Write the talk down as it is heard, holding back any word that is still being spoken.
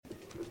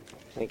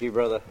Thank you,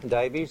 Brother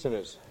Davies, and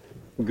it's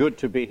good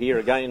to be here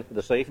again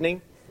this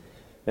evening.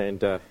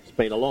 And it's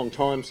been a long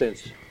time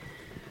since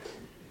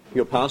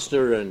your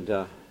pastor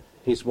and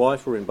his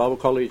wife were in Bible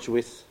college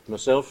with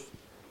myself.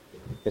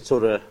 It's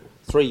sort of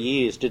 3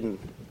 years,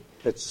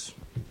 it's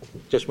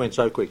just went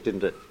so quick,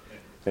 didn't it?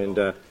 And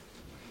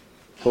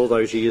all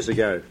those years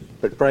ago.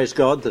 But praise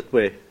God that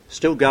we're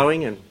still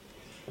going. And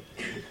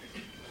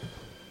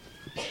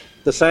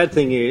the sad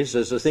thing is,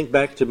 as I think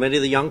back to many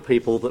of the young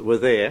people that were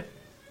there,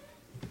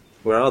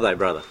 where are they,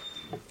 brother?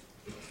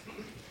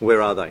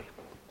 Where are they?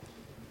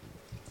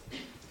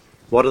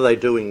 What are they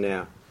doing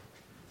now?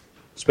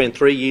 Spent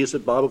 3 years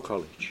at Bible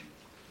college.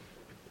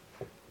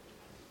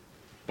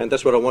 And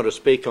that's what I want to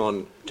speak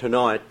on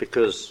tonight,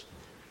 because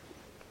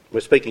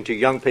we're speaking to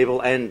young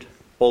people and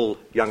all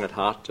young at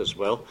heart as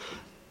well.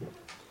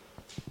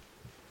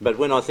 But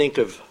when I think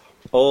of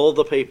all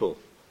the people,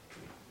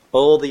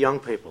 all the young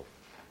people,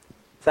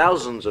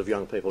 thousands of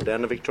young people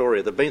down in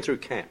Victoria that have been through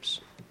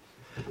camps,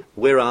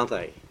 where are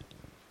they?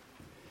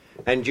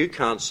 And you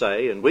can't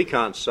say, and we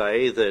can't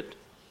say, that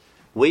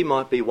we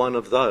might be one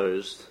of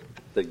those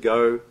that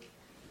go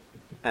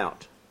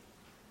out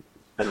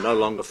and no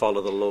longer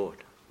follow the Lord.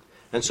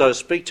 And so I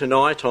speak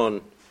tonight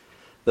on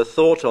the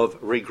thought of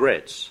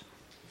regrets.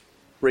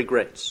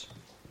 Regrets.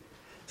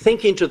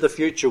 Think into the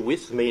future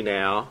with me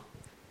now,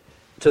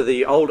 to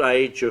the old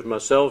age of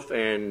myself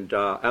and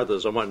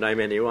others. I won't name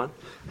anyone.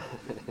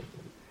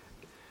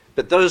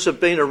 But those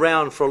have been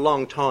around for a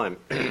long time.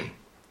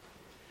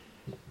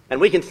 And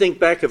we can think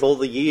back of all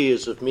the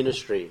years of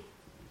ministry,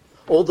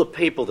 all the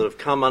people that have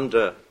come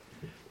under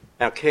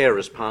our care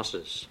as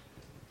pastors.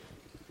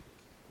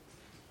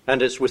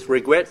 And it's with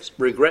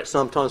regret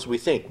sometimes we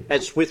think.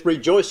 It's with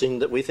rejoicing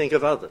that we think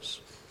of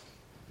others.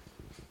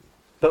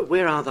 But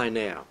where are they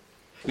now?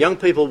 Young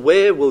people,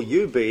 where will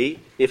you be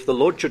if the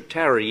Lord should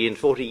tarry in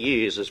 40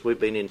 years, as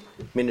we've been in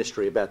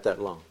ministry about that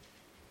long?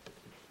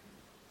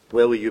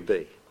 Where will you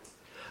be?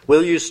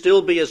 Will you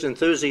still be as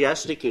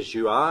enthusiastic as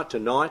you are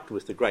tonight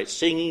with the great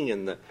singing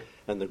and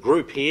the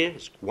group here?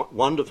 It's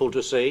wonderful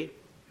to see,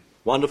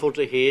 wonderful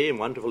to hear,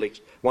 and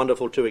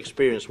wonderful to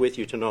experience with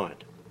you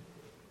tonight.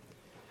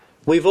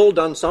 We've all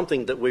done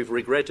something that we've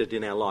regretted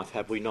in our life,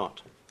 have we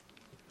not?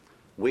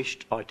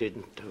 Wished I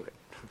didn't do it.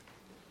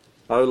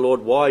 Oh Lord,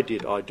 why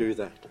did I do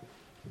that?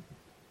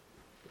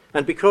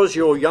 And because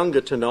you're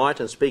younger tonight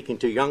and speaking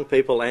to young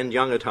people and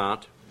young at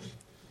heart,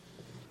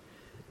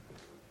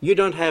 you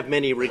don't have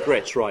many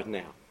regrets right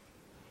now.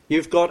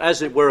 You've got,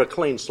 as it were, a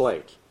clean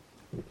slate.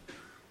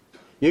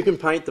 You can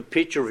paint the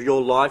picture of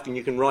your life and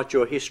you can write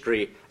your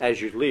history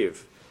as you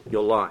live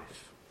your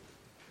life.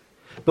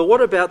 But what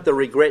about the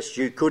regrets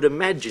you could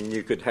imagine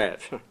you could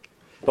have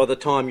by the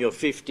time you're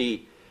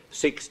 50,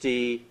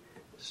 60,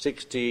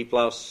 60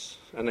 plus,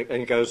 and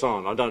it goes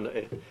on? I don't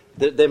know.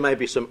 There may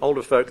be some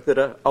older folk that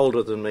are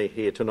older than me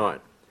here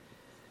tonight.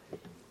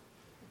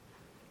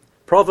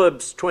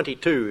 Proverbs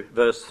 22,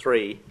 verse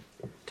 3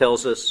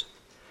 tells us,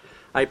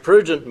 "A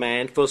prudent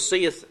man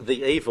foreseeth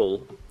the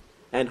evil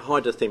and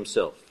hideth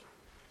himself,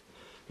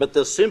 but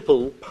the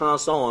simple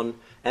pass on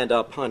and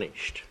are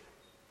punished."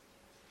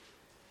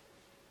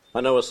 I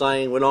know a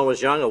saying, when I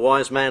was young, a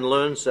wise man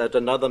learns at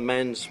another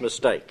man's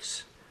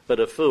mistakes, but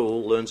a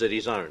fool learns at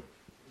his own.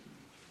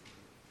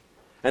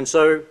 And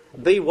so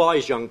be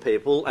wise, young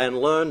people,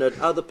 and learn at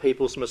other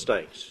people's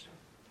mistakes.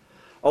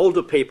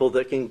 Older people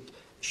that can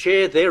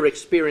share their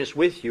experience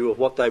with you of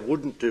what they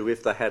wouldn't do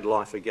if they had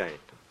life again.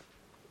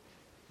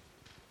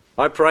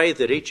 I pray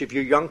that each of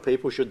you young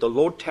people, should the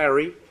Lord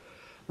tarry,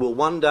 will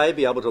one day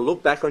be able to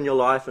look back on your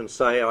life and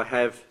say, I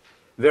have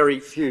very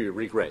few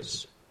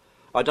regrets.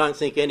 I don't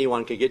think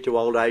anyone can get to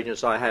old age and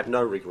say, I have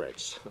no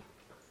regrets.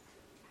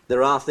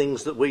 There are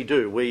things that we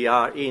do. We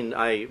are in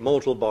a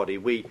mortal body.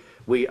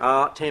 We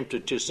are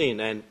tempted to sin,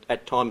 and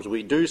at times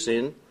we do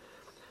sin,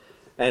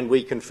 and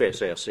we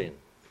confess our sin.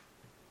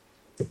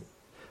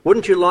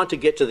 Wouldn't you like to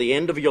get to the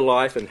end of your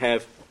life and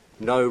have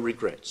no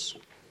regrets?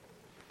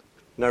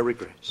 No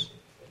regrets.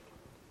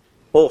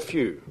 Or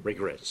few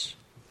regrets.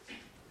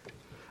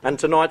 And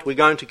tonight we're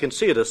going to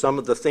consider some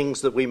of the things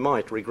that we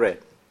might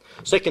regret.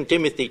 2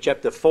 Timothy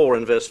chapter 4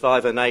 and verse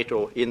 5 and 8,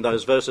 or in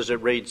those verses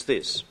it reads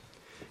this.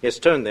 Yes,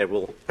 turn there,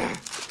 Will.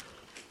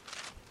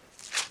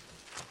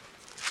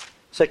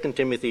 2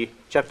 Timothy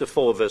chapter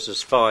 4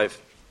 verses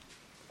 5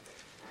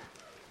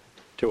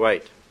 to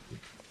 8.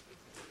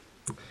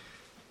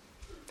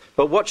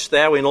 "But watch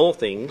thou in all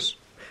things,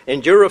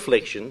 endure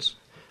afflictions,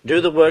 do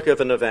the work of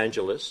an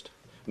evangelist,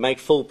 make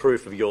full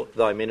proof of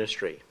thy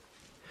ministry.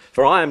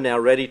 For I am now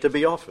ready to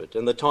be offered,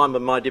 and the time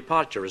of my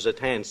departure is at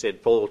hand,"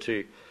 said Paul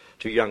to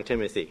young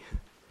Timothy.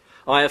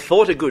 "I have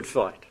fought a good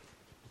fight.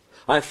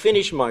 I have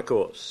finished my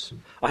course.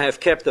 I have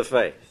kept the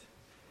faith.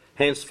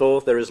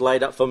 Henceforth there is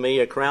laid up for me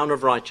a crown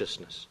of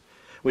righteousness,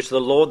 which the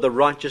Lord the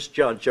righteous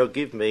judge shall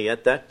give me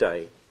at that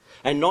day,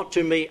 and not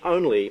to me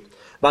only,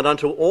 but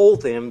unto all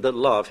them that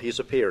love his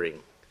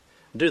appearing.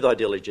 Do thy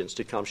diligence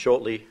to come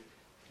shortly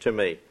to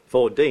me,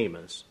 for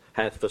Demas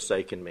hath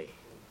forsaken me.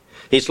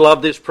 He's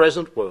loved this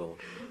present world,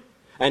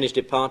 and is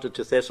departed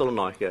to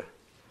Thessalonica,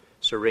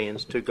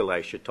 Syrians to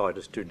Galatia,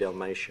 Titus to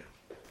Dalmatia.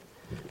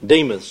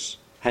 Demas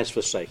has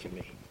forsaken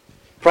me.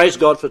 Praise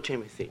God for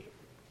Timothy.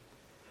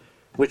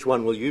 Which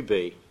one will you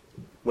be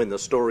when the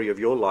story of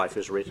your life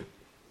is written?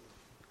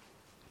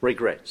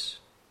 Regrets.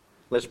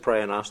 Let's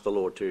pray and ask the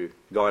Lord to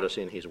guide us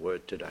in his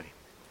word today.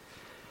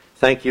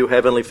 Thank you,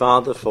 Heavenly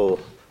Father, for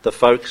the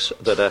folks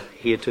that are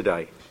here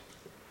today.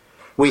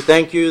 We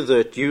thank you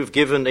that you've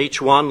given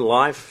each one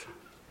life,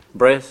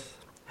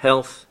 breath,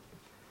 health,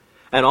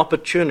 and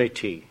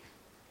opportunity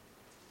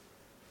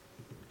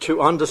to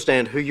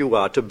understand who you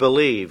are, to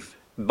believe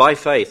by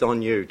faith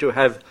on you, to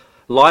have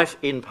life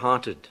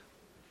imparted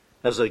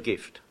as a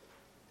gift,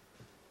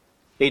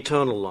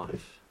 eternal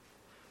life.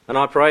 And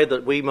I pray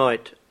that we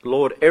might,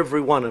 Lord, every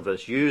one of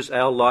us, use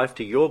our life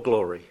to your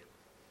glory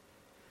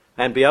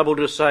and be able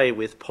to say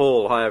with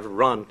Paul, I have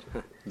run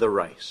the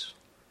race.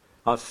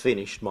 I've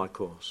finished my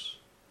course.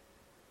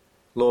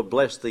 Lord,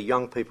 bless the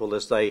young people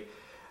as they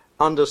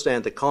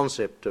understand the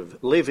concept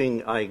of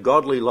living a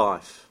godly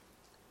life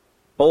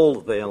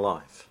all their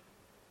life.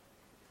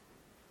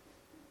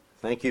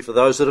 Thank you for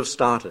those that have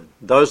started,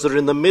 those that are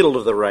in the middle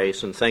of the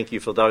race, and thank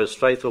you for those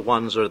faithful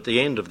ones who are at the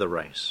end of the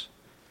race.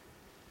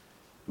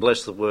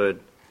 Bless the word,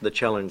 the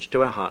challenge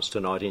to our hearts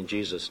tonight in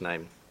Jesus'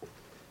 name.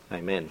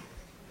 Amen.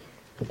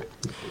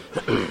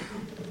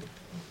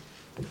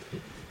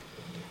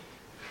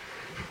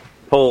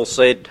 Paul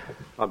said,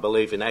 I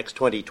believe in Acts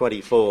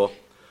 20:24,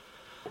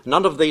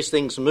 none of these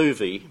things move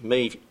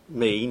me,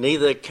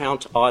 neither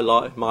count I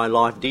my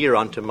life dear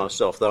unto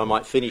myself, that I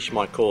might finish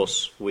my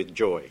course with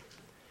joy.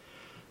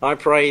 I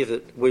pray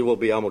that we will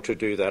be able to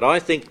do that. I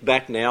think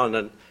back now,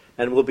 and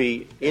we'll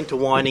be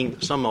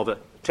intertwining some of a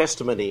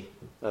testimony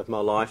of my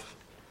life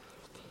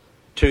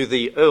to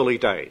the early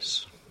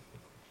days.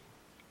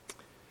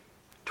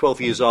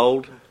 12 years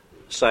old,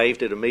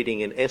 saved at a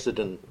meeting in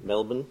Essendon,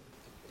 Melbourne,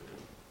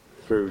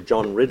 through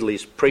John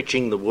Ridley's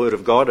preaching the Word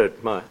of God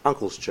at my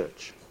uncle's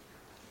church.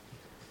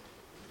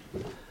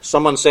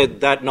 Someone said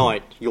that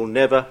night, you'll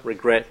never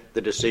regret the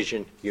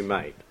decision you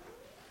made.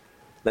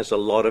 That's a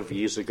lot of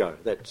years ago.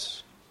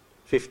 That's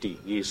 50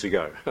 years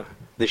ago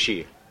this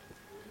year.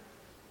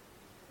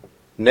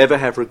 Never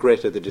have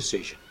regretted the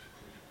decision.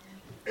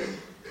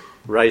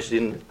 Raised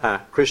in a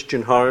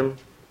Christian home,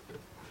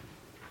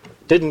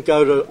 didn't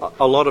go to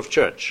a lot of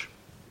church.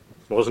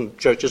 There wasn't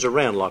churches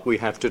around like we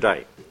have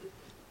today.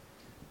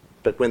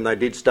 But when they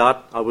did start,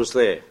 I was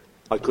there.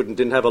 I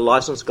didn't have a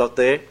license, got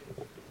there.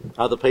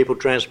 Other people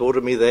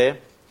transported me there,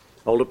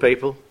 older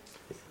people,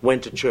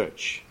 went to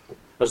church. I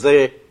was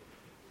there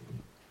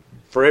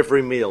for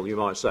every meal, you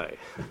might say.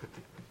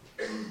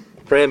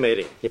 Prayer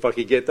meeting, if I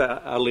could get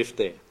a lift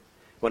there.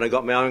 When I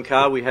got my own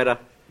car,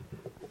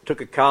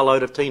 took a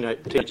carload of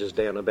teenagers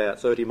down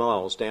about 30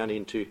 miles down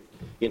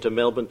into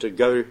Melbourne to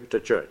go to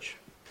church.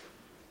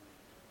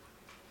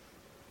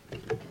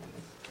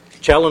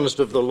 Challenged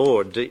of the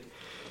Lord.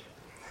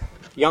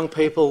 Young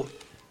people,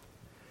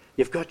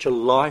 you've got your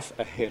life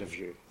ahead of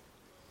you.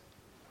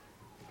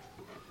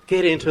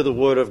 Get into the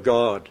Word of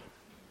God.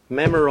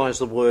 Memorise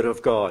the Word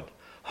of God.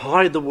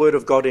 Hide the Word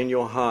of God in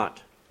your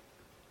heart.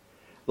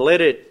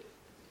 Let it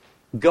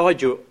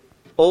guide you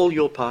all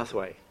your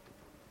pathway.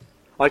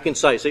 I can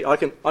say, I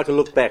can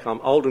look back.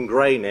 I'm old and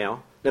grey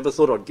now. Never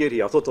thought I'd get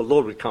here. I thought the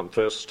Lord would come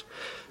first.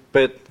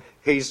 But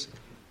he's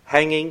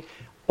hanging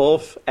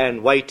off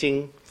and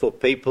waiting for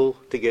people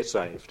to get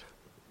saved.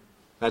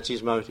 That's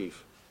his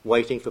motive,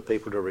 waiting for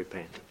people to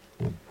repent.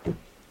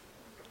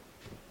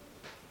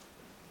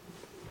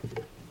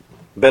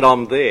 But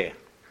I'm there.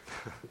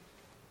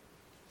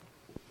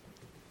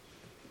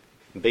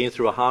 Been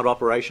through a heart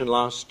operation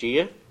last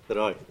year that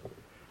I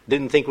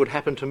didn't think would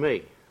happen to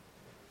me.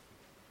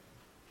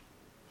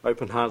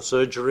 Open heart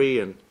surgery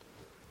and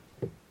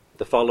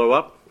the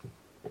follow-up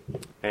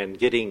and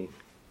getting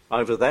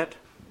over that.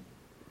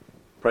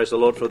 Praise the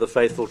Lord for the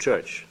faithful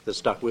church that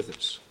stuck with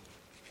us.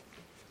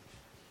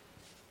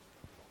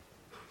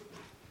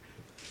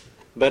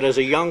 But as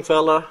a young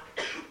fella,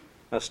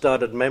 I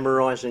started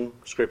memorising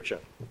Scripture.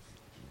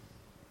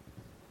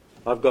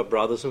 I've got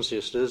brothers and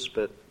sisters,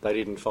 but they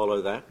didn't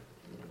follow that.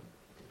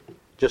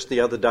 Just the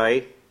other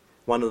day,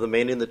 one of the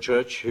men in the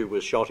church who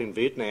was shot in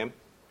Vietnam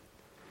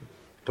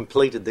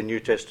completed the New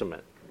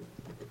Testament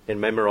in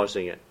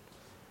memorising it.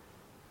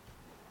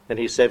 And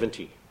he's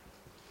 70.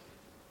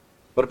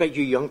 What about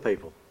you young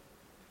people?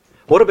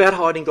 What about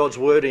hiding God's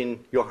Word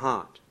in your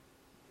heart?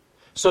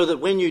 So that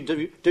when you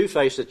do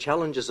face the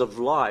challenges of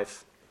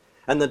life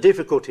and the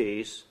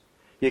difficulties,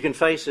 you can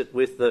face it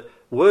with the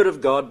Word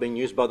of God being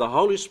used by the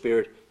Holy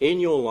Spirit in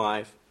your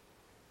life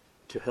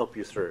to help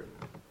you through.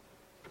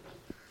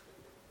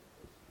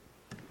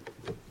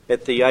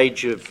 At the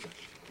age of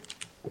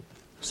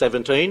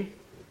 17,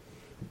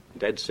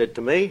 Dad said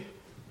to me,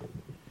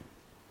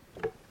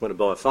 "You want to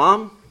buy a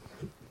farm?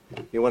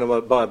 You want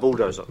to buy a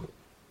bulldozer?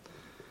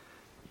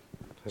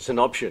 It's an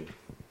option.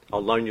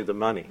 I'll loan you the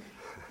money."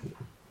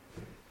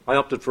 I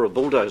opted for a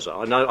bulldozer.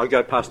 I know I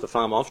go past the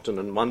farm often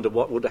and wonder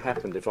what would have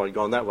happened if I'd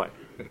gone that way.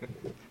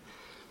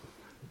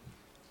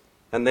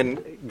 and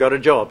then got a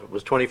job. It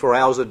was 24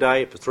 hours a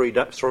day for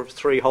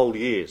 3 whole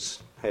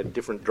years. Had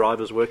different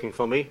drivers working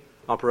for me,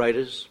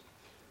 operators.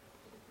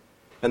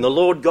 And the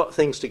Lord got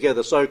things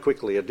together so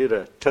quickly. I did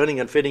a turning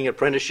and fitting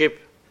apprenticeship,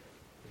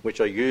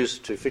 which I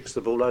used to fix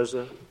the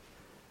bulldozer,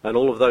 and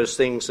all of those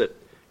things that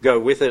go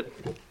with it.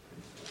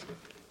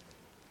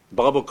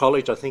 Bible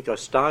college, I think I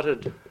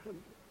started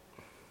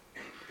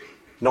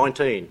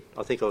 19.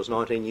 I think I was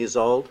 19 years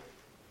old.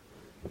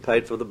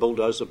 Paid for the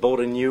bulldozer, bought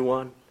a new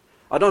one.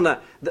 I don't know.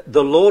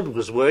 The Lord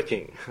was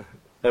working.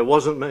 It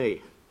wasn't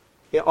me.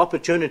 Yeah,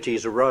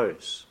 opportunities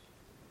arose.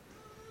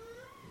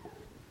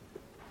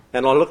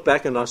 And I look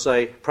back and I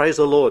say, praise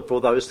the Lord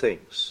for those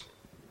things.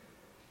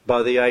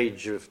 By the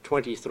age of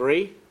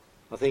 23,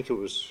 I think it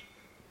was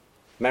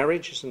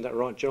marriage, isn't that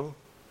right, Joel?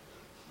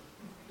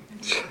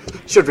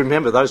 Should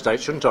remember those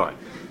dates, shouldn't I?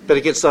 But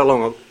it gets so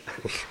long.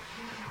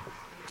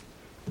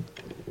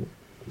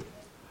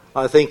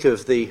 I think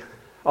of the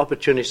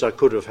opportunities I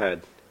could have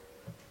had.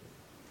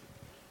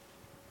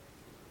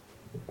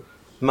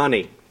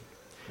 Money.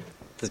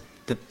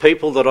 The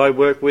people that I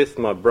work with,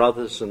 my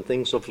brothers and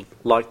things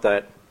like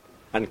that,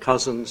 and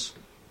cousins,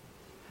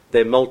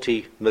 they're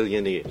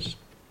multi-millionaires.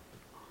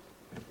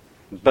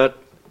 But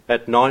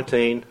at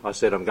 19, I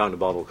said, I'm going to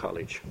Bible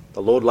college.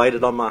 The Lord laid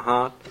it on my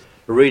heart,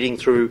 reading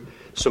through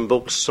some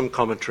books, some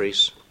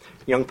commentaries.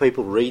 Young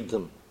people, read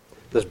them.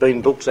 There's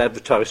been books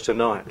advertised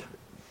tonight.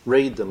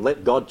 Read them.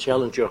 Let God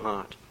challenge your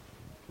heart.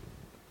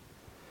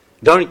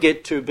 Don't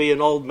get to be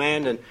an old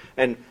man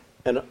and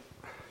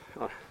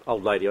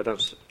old lady, I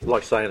don't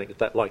like saying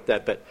it like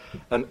that, but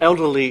an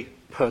elderly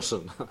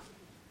person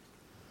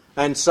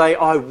and say,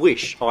 I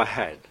wish I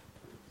had.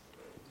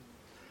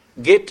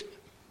 Get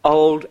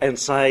old and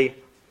say,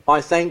 I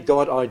thank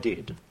God I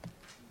did.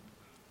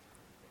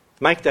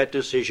 Make that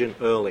decision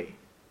early.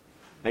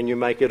 And you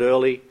make it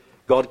early,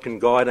 God can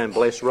guide and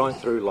bless right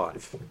through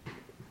life.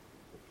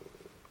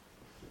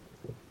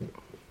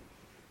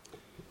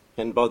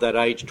 And by that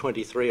age,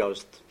 23, I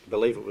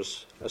believe it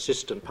was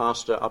assistant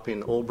pastor up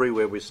in Albury,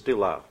 where we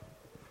still are.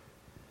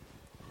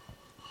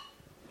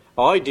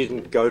 I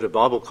didn't go to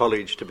Bible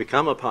college to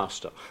become a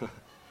pastor.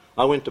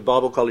 I went to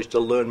Bible college to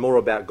learn more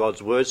about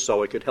God's Word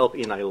so I could help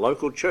in a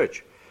local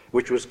church,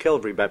 which was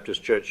Calvary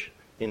Baptist Church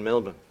in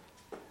Melbourne.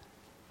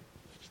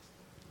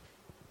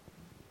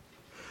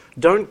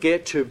 Don't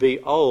get to be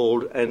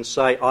old and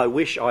say, I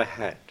wish I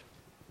had.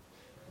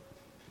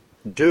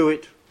 Do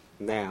it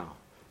now.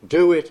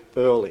 Do it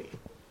early.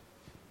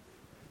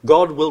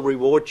 God will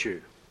reward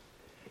you.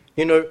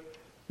 You know,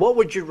 what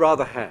would you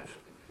rather have?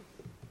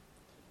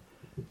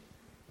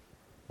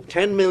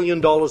 $10 million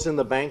in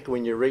the bank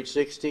when you reach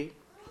 60?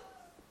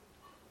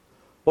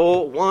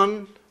 Or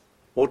 1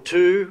 or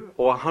 2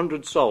 or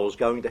 100 souls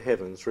going to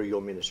heaven through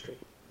your ministry?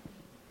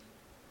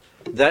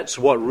 That's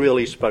what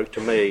really spoke to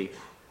me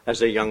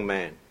as a young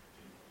man.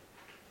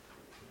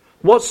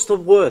 What's the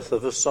worth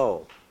of a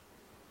soul?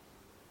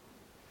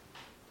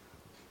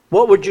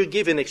 What would you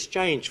give in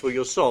exchange for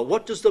your soul?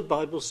 What does the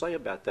Bible say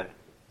about that?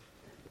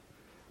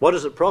 What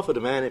does it profit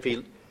a man if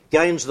he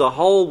gains the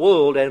whole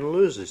world and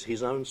loses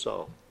his own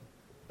soul?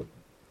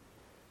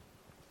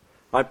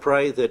 I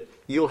pray that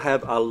you'll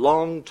have a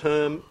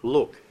long-term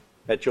look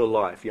at your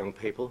life, young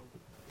people,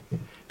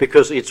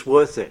 because it's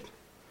worth it.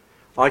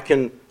 I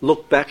can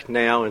look back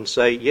now and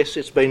say, yes,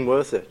 it's been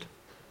worth it.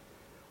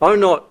 Oh,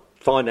 not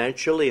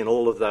financially and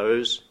all of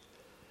those,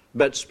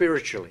 but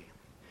spiritually.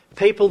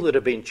 People that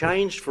have been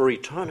changed for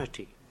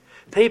eternity.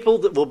 People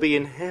that will be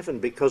in heaven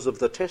because of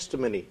the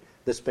testimony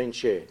that's been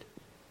shared.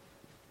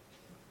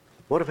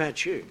 What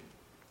about you?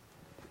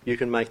 You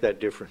can make that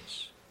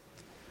difference.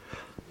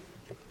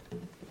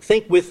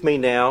 Think with me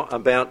now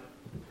about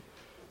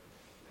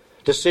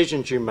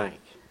decisions you make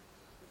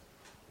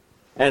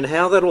and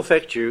how that will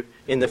affect you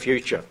in the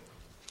future.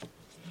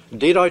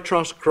 Did I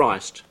trust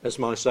Christ as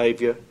my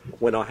Saviour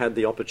when I had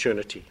the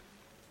opportunity?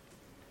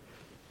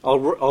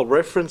 I'll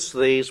reference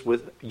these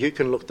you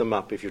can look them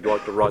up if you'd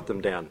like to write them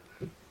down.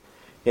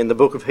 In the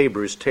book of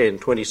Hebrews 10,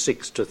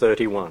 26 to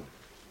 31.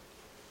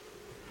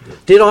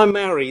 Did I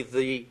marry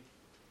the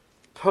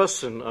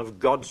person of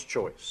God's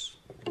choice?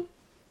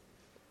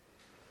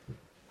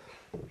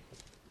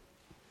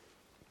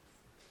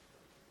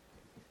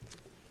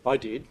 I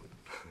did.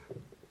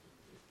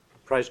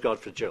 Praise God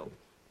for Jill.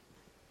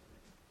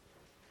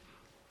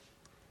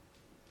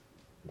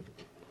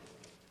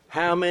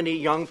 How many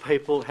young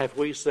people have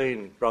we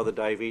seen, Brother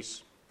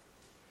Davies,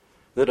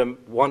 that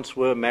once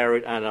were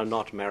married and are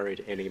not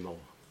married anymore?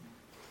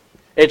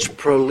 It's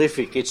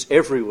prolific. It's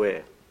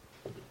everywhere.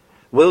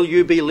 Will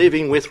you be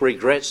living with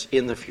regrets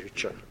in the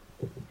future?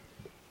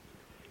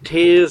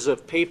 Tears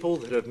of people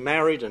that have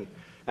married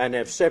and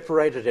have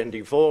separated and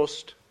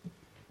divorced.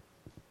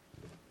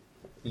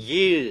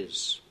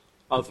 Years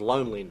of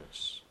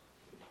loneliness.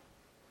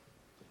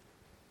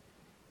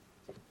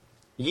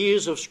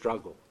 Years of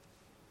struggle.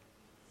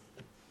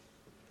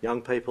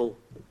 Young people,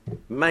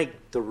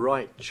 make the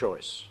right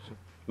choice.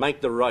 Make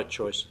the right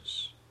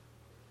choices.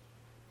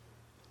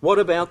 What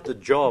about the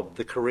job,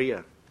 the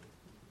career?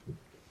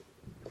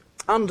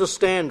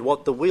 Understand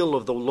what the will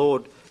of the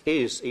Lord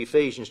is.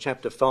 Ephesians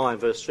chapter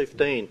 5, verse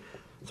 15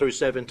 through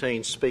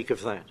 17 speak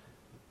of that.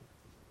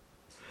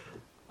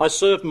 I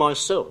serve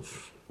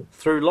myself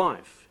through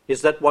life.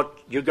 Is that what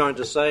you're going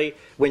to say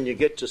when you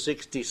get to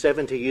 60,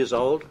 70 years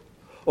old?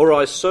 Or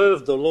I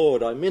served the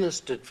Lord, I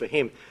ministered for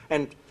him.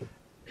 And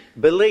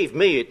believe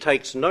me, it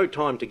takes no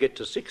time to get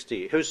to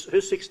 60.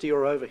 Who's 60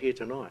 or over here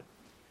tonight?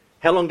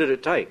 How long did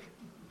it take?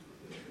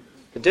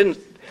 It didn't...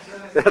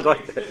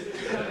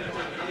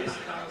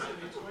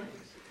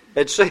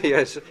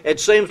 It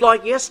seems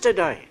like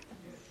yesterday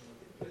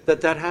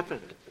that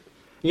happened.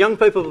 Young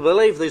people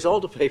believe these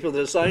older people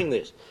that are saying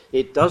this.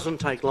 It doesn't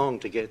take long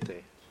to get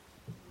there.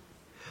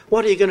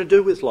 What are you going to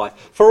do with life?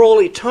 For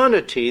all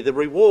eternity, the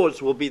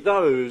rewards will be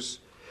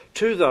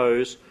to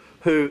those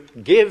who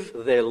give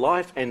their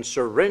life and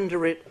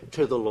surrender it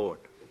to the Lord.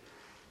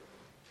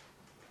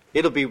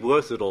 It'll be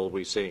worth it all,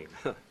 we sing.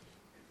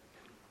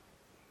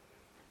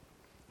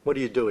 What are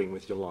you doing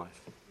with your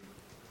life?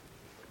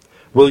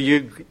 Will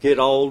you get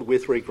old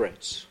with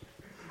regrets?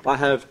 I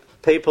have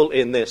people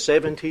in their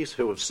 70s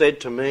who have said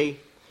to me,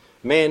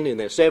 men in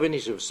their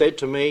 70s who have said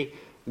to me,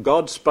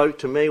 God spoke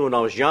to me when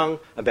I was young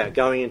about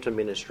going into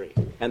ministry,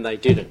 and they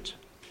didn't.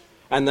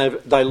 And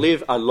they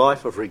live a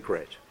life of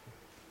regret.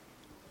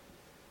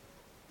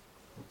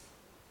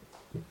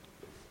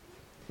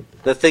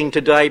 The thing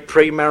today,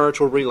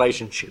 premarital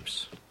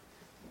relationships,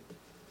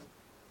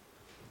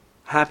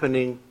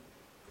 happening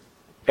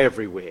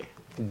everywhere.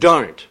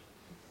 Don't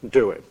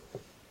do it.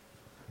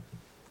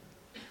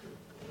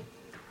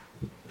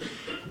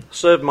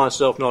 Serve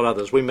myself, not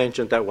others. We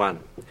mentioned that one.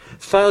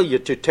 Failure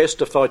to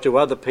testify to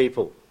other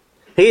people.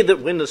 He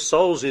that winneth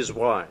souls is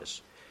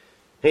wise.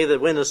 He that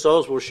winneth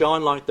souls will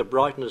shine like the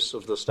brightness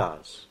of the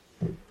stars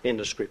in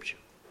the Scripture.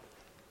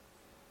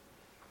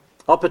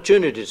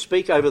 Opportunity to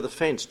speak over the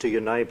fence to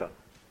your neighbour.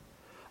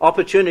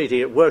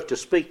 Opportunity at work to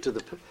speak to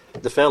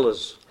the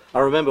fellas. I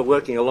remember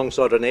working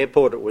alongside an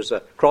airport. It was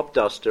a crop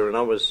duster, and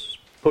I was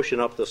pushing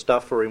up the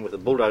stuff for him with a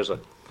bulldozer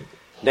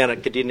down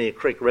at Kadinia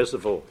Creek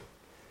Reservoir.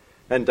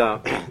 And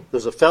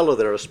there's a fella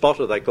there, a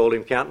spotter they called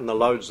him, counting the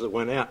loads that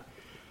went out.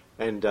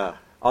 And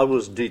I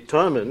was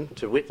determined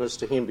to witness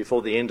to him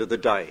before the end of the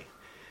day.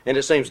 And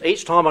it seems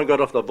each time I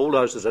got off the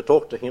bulldozer to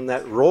talk to him,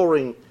 that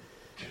roaring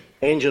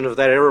engine of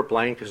that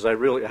aeroplane, because they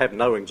really have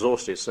no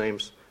exhaust, it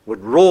seems,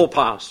 would roar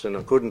past, and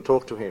I couldn't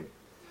talk to him.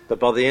 But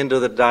by the end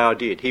of the day I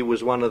did. He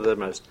was one of the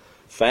most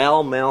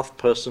foul-mouthed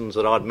persons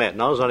that I'd met.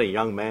 And I was only a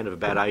young man of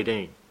about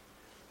 18.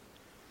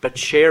 But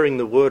sharing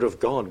the word of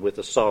God with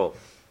the soul.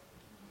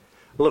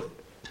 Look,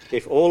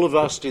 if all of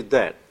us did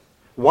that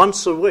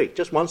once a week,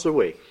 just once a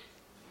week,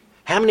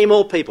 how many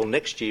more people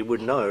next year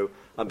would know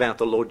about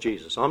the Lord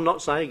Jesus? I'm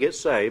not saying get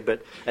saved,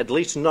 but at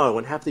least know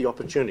and have the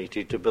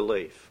opportunity to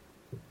believe.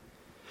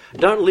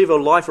 Don't live a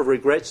life of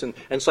regrets and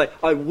say,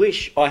 I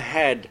wish I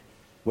had,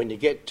 when you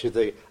get to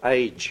the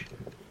age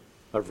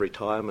of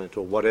retirement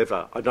or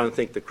whatever. I don't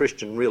think the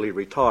Christian really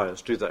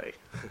retires, do they?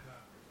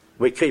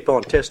 We keep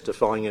on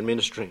testifying and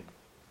ministering.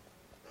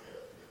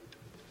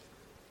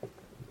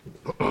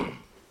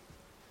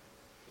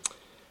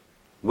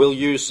 Will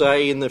you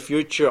say in the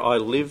future, I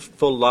live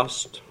for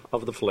lust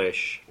of the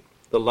flesh,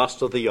 the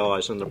lust of the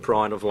eyes and the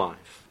pride of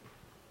life?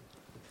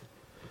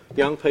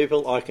 Young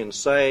people, I can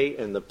say,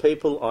 and the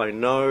people I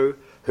know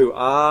who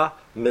are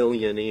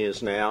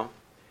millionaires now,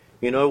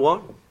 you know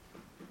what?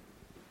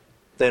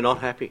 They're not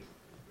happy.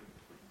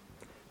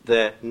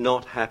 They're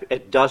not happy.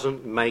 It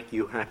doesn't make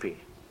you happy.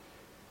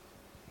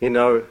 You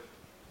know, it'd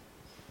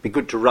be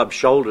good to rub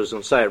shoulders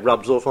and say it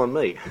rubs off on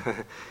me.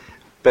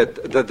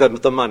 But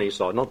the money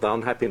side, not the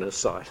unhappiness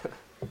side.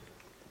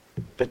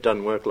 It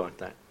doesn't work like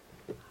that.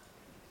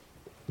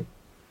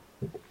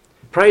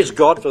 Praise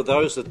God for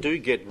those that do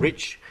get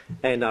rich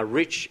and are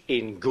rich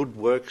in good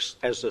works,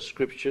 as the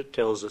Scripture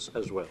tells us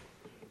as well.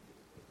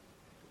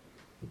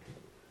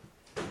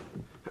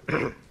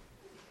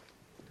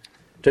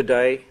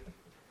 Today,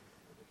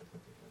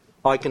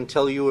 I can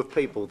tell you of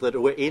people that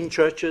were in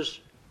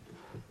churches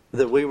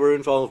that we were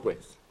involved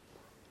with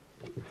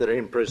that are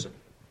in prison.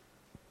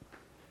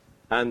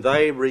 And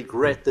they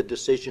regret the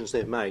decisions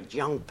they've made.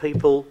 Young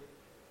people,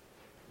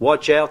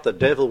 watch out, the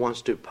devil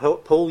wants to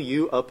pull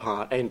you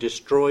apart and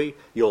destroy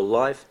your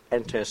life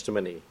and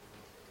testimony.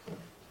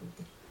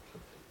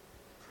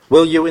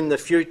 Will you in the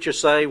future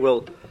say,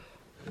 well,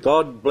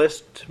 God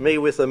blessed me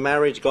with a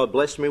marriage, God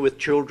blessed me with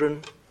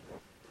children,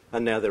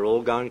 and now they're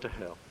all going to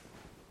hell?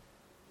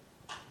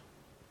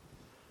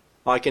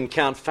 I can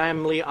count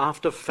family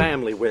after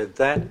family where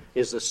that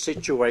is the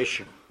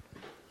situation.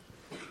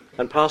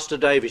 And Pastor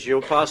Davis,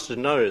 your pastor,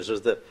 knows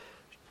of the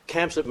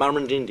camps at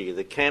Murrumdindi,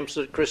 the camps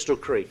at Crystal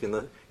Creek, and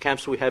the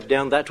camps we have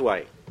down that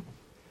way.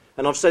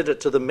 And I've said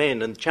it to the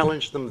men and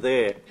challenged them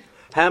there.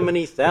 How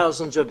many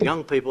thousands of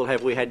young people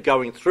have we had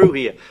going through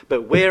here?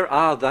 But where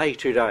are they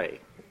today?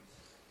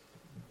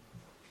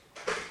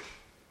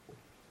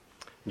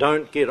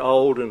 Don't get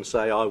old and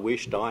say, I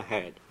wished I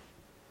had.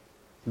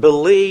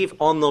 Believe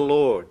on the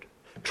Lord.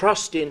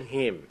 Trust in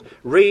him.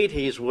 Read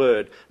his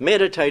word.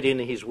 Meditate in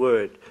his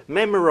word.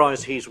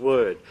 Memorize his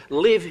word.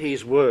 Live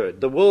his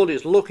word. The world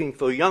is looking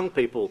for young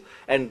people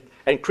and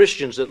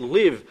Christians that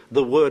live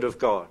the word of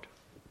God.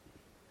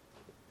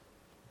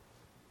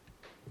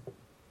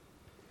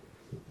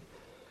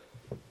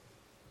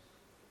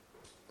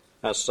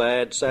 A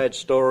sad, sad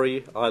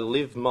story. I've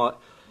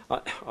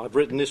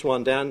written this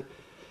one down.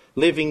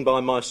 Living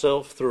by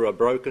myself through a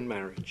broken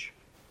marriage.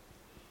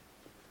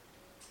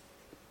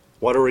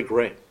 What a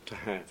regret to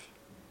have.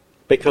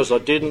 Because I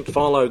didn't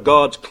follow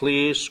God's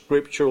clear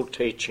scriptural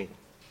teaching.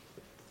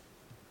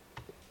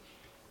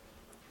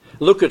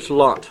 Look at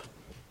Lot.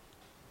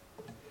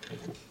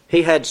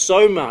 He had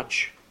so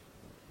much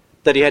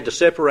that he had to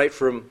separate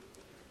from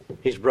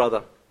his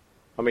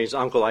his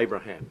uncle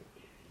Abraham.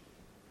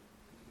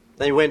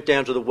 Then he went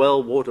down to the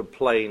well-watered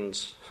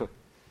plains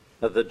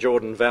of the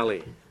Jordan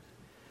Valley.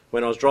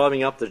 When I was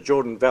driving up the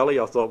Jordan Valley,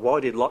 I thought, why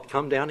did Lot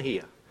come down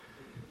here?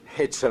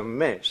 It's a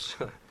mess.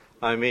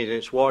 I mean,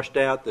 it's washed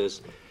out.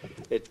 There's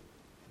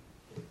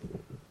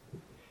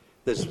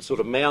sort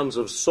of mounds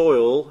of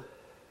soil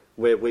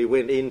where we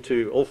went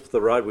into, off the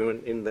road, we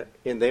went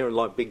in there in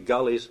like big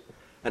gullies,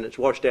 and it's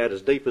washed out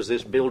as deep as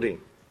this building.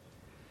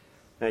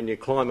 And you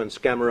climb and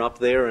scammer up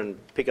there and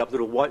pick up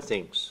little white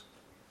things.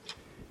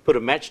 Put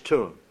a match to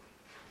them.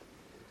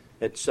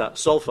 It's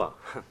sulphur,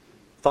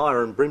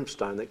 fire and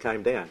brimstone that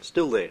came down.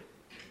 Still there.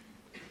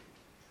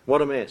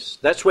 What a mess.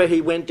 That's where he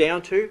went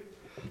down to.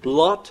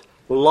 Lot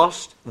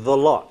lost the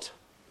lot.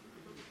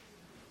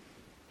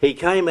 He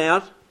came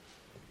out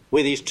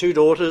with his 2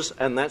 daughters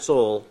and that's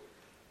all.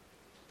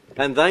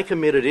 And they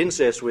committed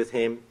incest with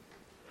him.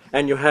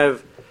 And you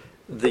have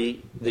the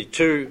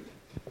 2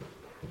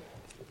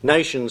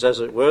 nations,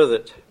 as it were,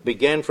 that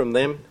began from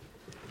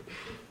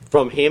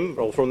him,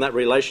 or from that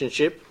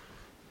relationship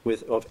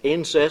of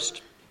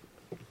incest,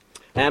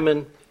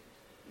 Ammon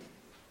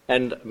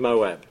and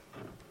Moab.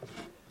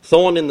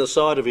 Thorn in the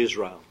side of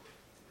Israel.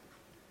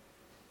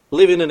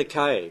 Living in a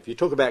cave. You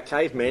talk about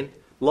cavemen.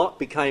 Lot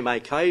became a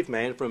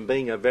caveman from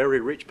being a very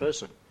rich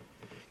person.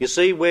 You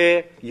see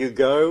where you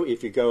go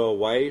if you go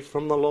away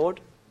from the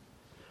Lord?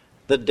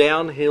 The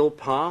downhill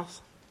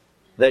path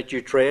that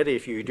you tread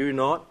if you do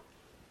not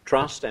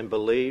trust and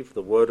believe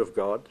the word of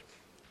God.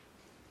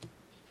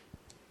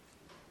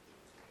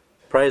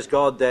 Praise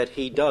God that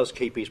he does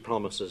keep his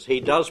promises. He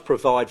does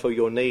provide for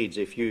your needs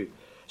if you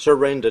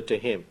surrender to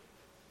him.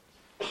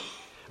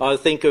 I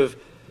think of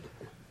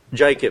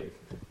Jacob.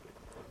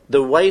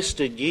 The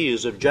wasted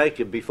years of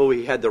Jacob before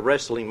he had the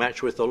wrestling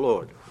match with the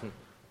Lord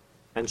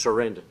and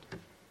surrendered.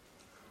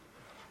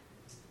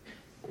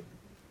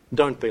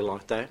 Don't be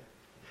like that.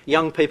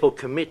 Young people,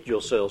 commit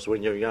yourselves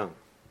when you're young.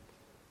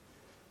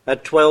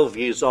 At 12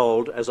 years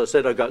old, as I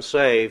said, I got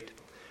saved.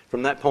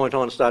 From that point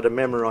on, started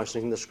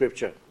memorising the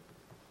scripture.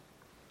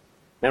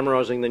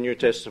 Memorising the New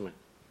Testament.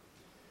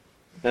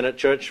 And at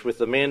church with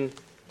the men,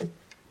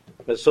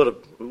 it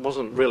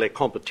wasn't really a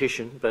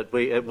competition, but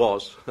it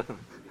was.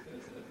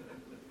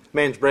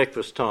 Men's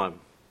breakfast time.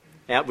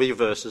 Out with your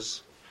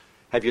verses.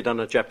 Have you done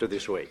a chapter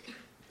this week?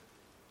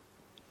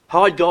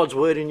 Hide God's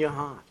word in your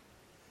heart.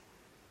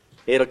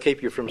 It'll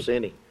keep you from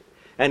sinning.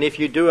 And if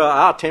you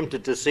are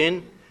tempted to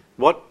sin,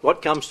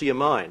 what comes to your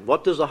mind?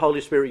 What does the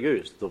Holy Spirit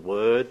use? The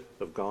word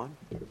of God.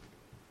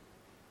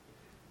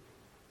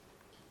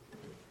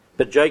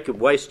 But Jacob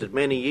wasted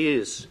many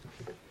years.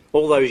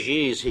 All those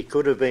years he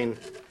could have been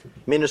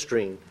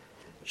ministering,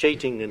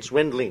 cheating and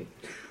swindling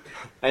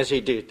as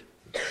he did.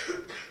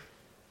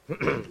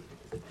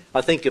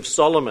 I think of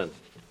Solomon.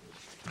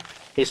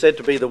 He's said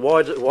to be the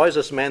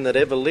wisest man that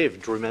ever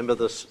lived. Remember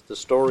the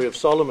story of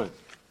Solomon.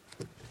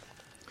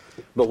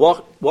 But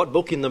what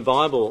book in the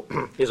Bible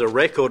is a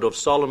record of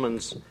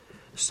Solomon's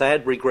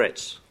sad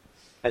regrets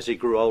as he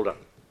grew older?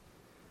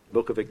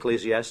 Book of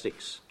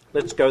Ecclesiastes.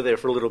 Let's go there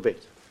for a little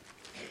bit.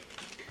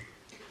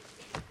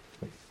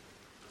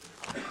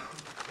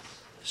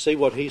 See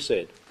what he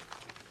said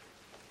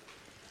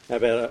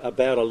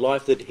about a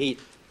life that he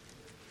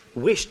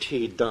wished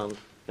he'd done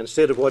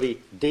instead of what he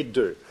did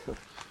do.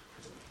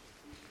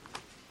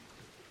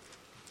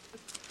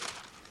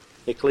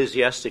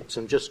 Ecclesiastes,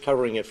 I'm just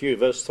covering a few,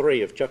 verse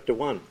 3 of chapter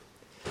 1.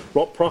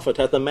 What profit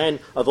hath a man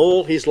of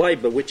all his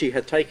labour which he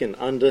had taken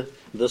under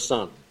the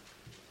sun?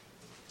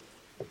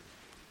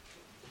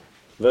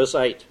 Verse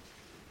 8.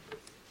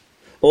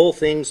 All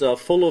things are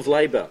full of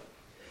labour.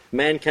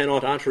 Man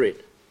cannot utter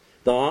it.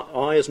 The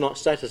eye is not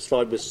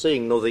satisfied with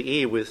seeing, nor the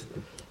ear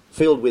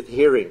filled with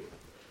hearing.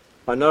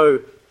 I know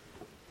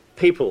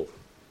people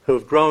who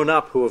have grown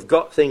up, who have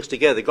got things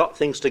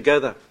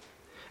together,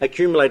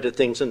 accumulated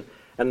things, and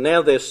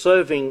now they're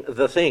serving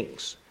the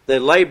things. They're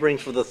labouring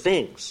for the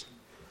things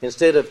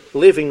instead of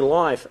living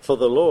life for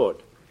the Lord.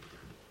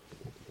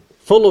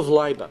 Full of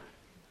labour.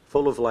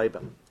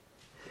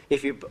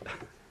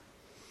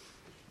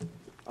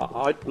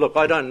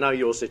 I don't know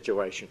your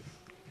situation.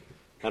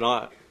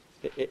 And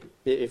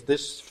if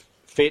this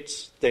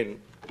fits, then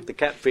the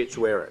cap fits,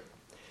 wear it.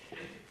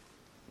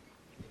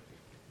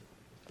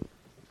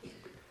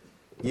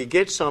 You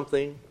get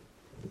something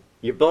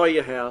You buy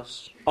your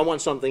house. I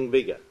want something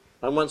bigger.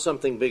 I want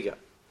something bigger.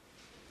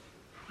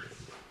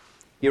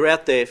 You're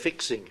out there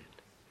fixing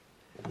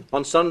it.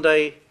 On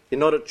Sunday, you're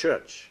not at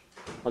church.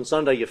 On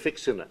Sunday, you're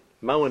fixing it,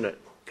 mowing it,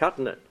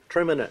 cutting it,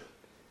 trimming it,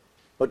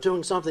 or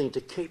doing something to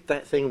keep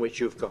that thing which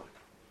you've got.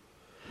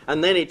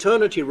 And then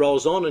eternity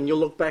rolls on and you'll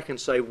look back and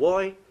say,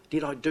 why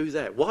did I do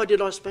that? Why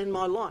did I spend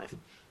my life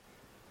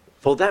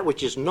for that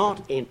which is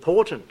not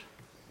important?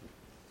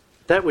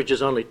 That which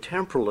is only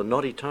temporal and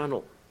not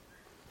eternal.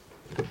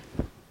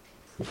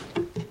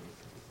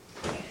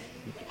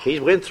 He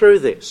went through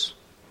this.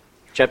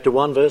 Chapter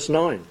 1, verse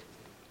 9.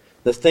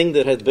 The thing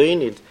that hath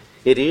been,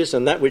 it is,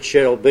 and that which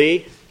shall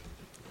be,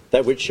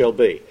 that which shall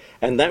be.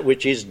 And that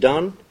which is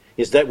done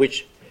is that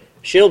which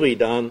shall be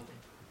done,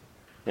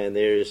 and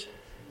there is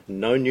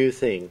no new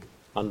thing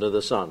under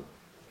the sun.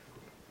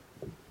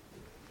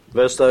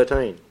 Verse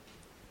 13.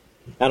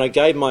 And I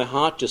gave my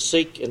heart to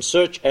seek and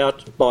search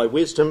out by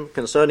wisdom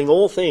concerning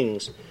all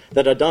things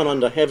that are done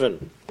under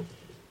heaven.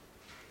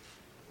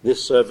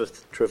 This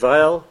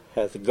travail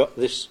hath got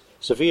this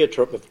severe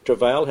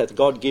travail hath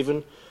God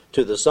given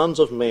to the sons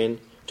of men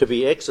to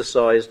be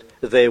exercised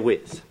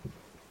therewith.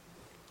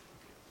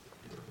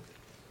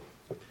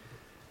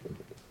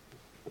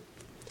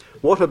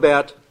 What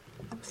about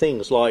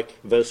things like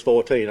verse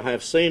 14? I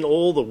have seen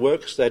all the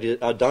works that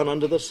are done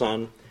under the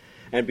sun,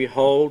 and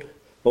behold,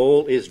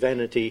 all is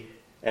vanity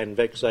and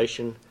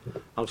vexation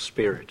of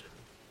spirit.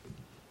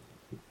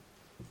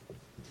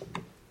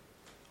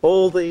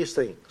 All these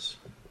things.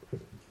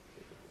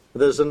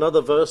 There's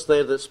another verse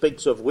there that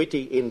speaks of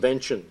witty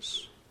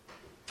inventions.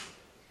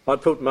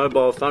 I'd put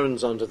mobile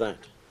phones under that.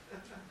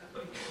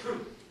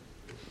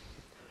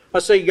 I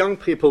see young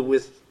people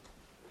with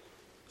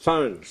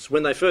phones.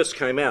 When they first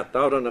came out,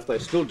 I don't know if they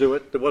still do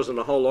it, there wasn't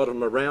a whole lot of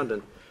them around,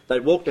 and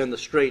they'd walk down the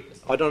street.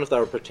 I don't know if they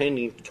were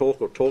pretending to talk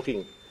or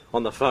talking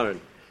on the phone.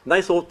 And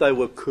they thought they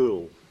were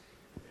cool.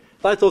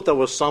 They thought they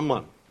were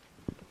someone.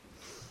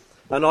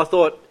 And I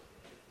thought,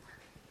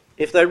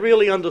 if they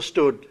really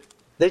understood,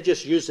 they're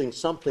just using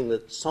something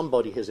that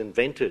somebody has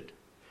invented.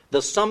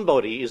 The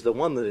somebody is the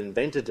one that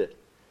invented it,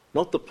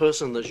 not the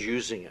person that's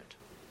using it.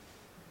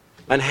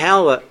 And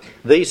how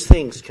these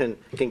things can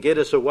get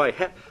us away.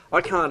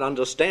 I can't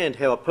understand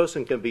how a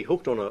person can be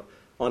hooked on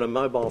a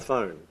mobile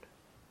phone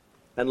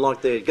and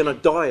like they're going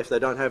to die if they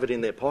don't have it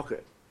in their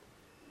pocket.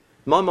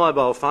 My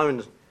mobile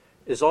phone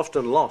is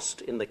often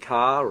lost in the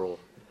car or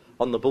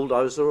on the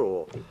bulldozer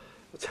or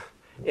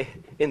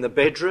in the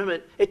bedroom.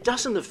 It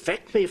doesn't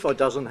affect me if I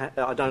don't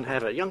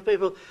have it. Young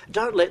people,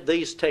 don't let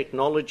these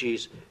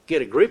technologies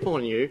get a grip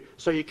on you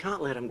so you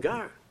can't let them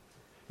go.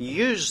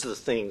 Use the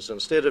things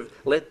instead of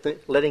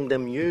letting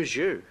them use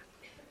you.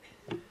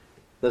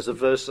 There's a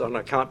verse, and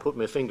I can't put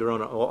my finger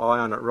on it or eye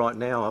on it right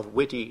now, of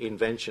witty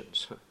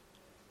inventions.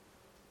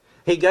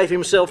 He gave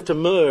himself to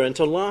myrrh and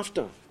to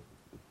laughter.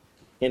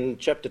 In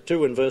chapter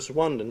 2 and verse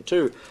 1 and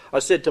 2, I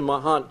said to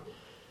my heart,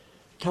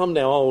 come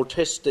now, I will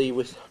test thee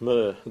with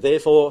myrrh.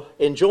 Therefore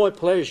enjoy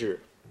pleasure.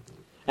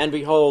 And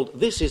behold,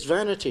 this is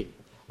vanity.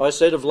 I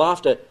said of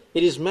laughter,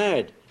 it is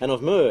mad, and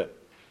of myrrh,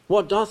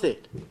 what doth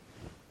it?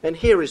 And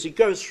here as he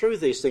goes through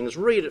these things,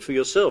 read it for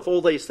yourself,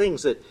 all these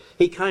things that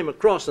he came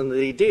across and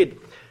that he did,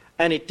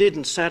 and it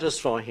didn't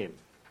satisfy him.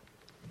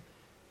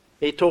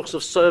 He talks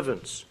of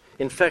servants.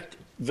 In fact,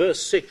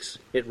 verse 6,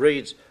 it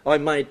reads, I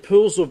made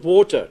pools of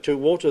water to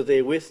water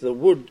therewith the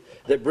wood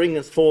that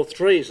bringeth forth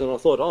trees. And I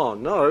thought, oh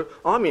no,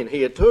 I'm in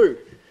here too.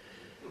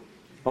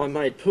 I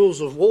made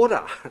pools of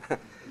water.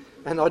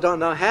 And I don't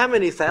know how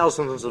many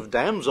thousands of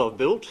dams I've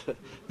built,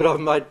 but I've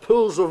made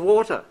pools of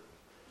water.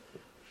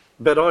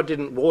 But I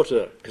didn't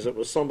water because it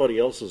was somebody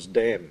else's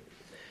dam.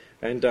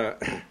 And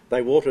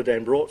they watered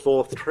and brought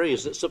forth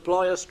trees that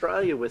supply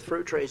Australia with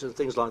fruit trees and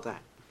things like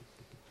that.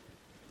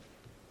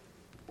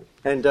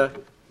 And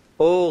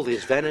all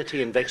this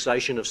vanity and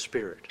vexation of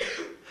spirit.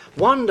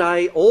 One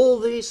day, all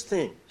these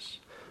things,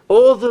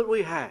 all that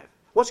we have,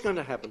 what's going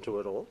to happen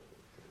to it all?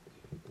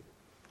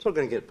 It's not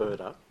going to get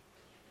burnt up.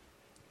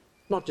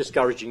 Not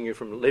discouraging you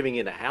from living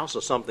in a house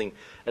or something,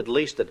 at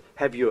least that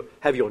have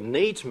your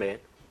needs met.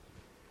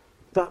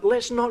 But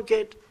let's not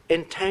get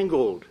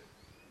entangled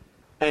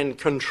and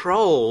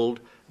controlled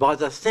by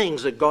the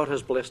things that God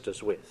has blessed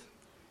us with.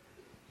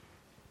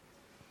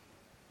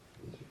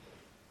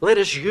 Let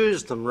us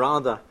use them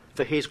rather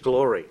for His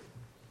glory.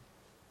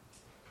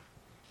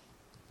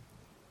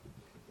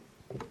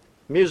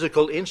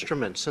 Musical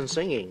instruments and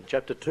singing,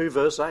 chapter 2,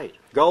 verse 8.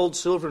 Gold,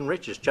 silver and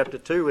riches, chapter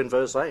 2 and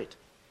verse 8.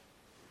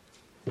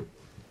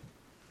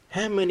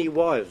 How many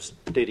wives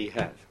did he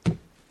have?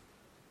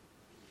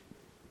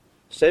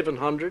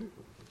 700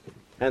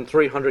 and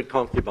 300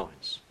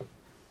 concubines.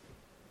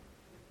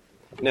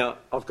 Now,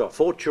 I've got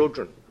 4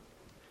 children.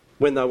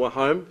 When they were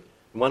home,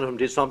 and one of them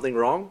did something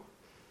wrong,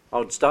 I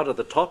would start at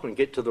the top and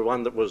get to the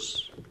one that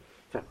was,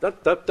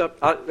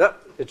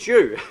 it's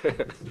you.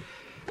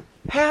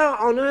 How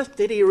on earth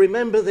did he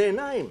remember their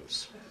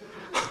names?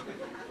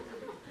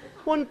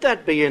 Wouldn't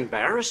that be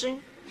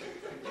embarrassing?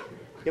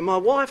 You're my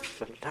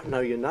wife, I don't know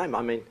your name.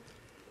 I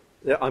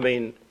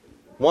mean,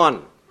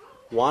 1,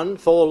 one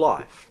for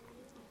life.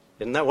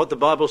 Isn't that what the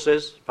Bible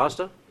says,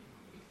 Pastor?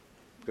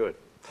 Good.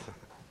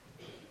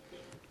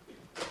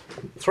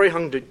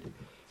 300.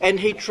 And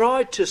he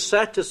tried to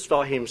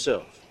satisfy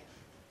himself.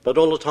 But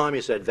all the time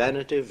he said,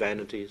 vanity of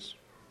vanities,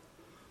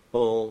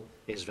 all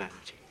is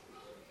vanity.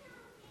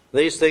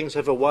 These things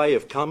have a way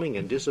of coming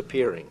and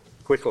disappearing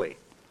quickly.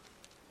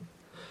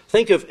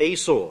 Think of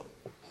Esau,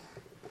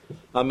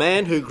 a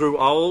man who grew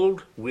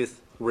old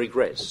with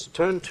regrets.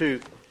 Turn to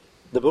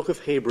the book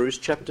of Hebrews,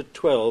 chapter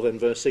 12 and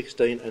verse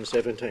 16 and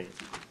 17.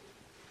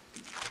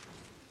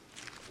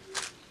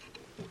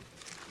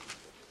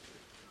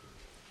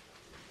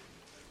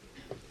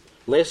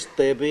 Lest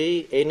there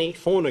be any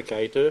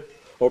fornicator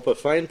or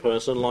profane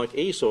person like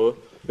Esau,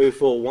 who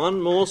for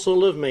one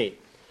morsel of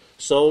meat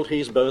sold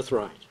his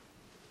birthright.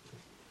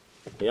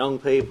 Young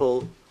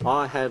people,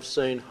 I have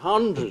seen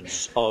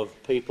hundreds of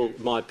people,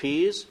 my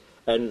peers,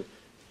 and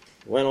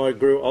when I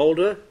grew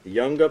older,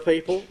 younger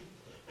people,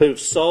 who've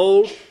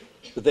sold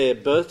their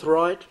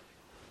birthright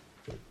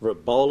for a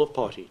bowl of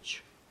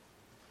pottage.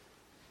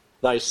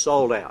 They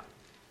sold out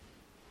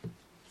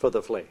for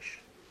the flesh.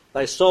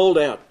 They sold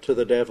out to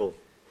the devil.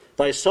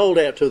 They sold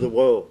out to the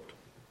world.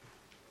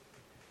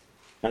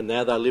 And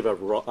now they live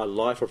a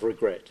life of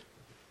regret.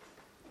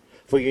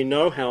 For you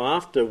know how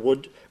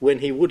afterward, when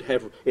he would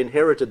have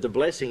inherited the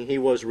blessing, he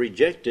was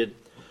rejected,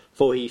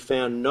 for he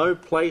found no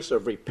place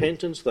of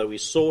repentance, though he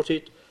sought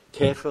it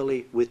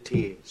carefully with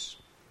tears.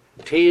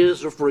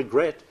 Tears of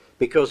regret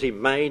because he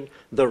made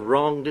the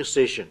wrong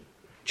decision,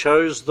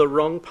 chose the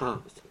wrong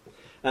path.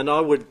 And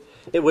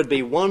it would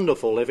be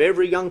wonderful if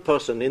every young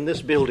person in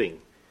this building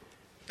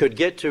could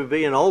get to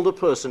be an older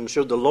person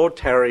should the Lord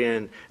tarry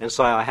and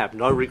say, I have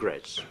no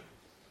regrets.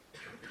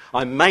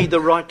 I made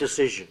the right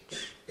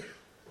decisions.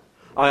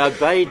 I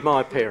obeyed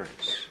my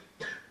parents.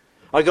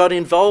 I got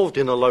involved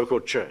in a local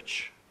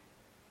church.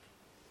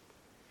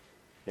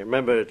 You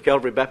remember at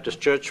Calvary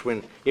Baptist Church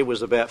when it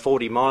was about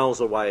 40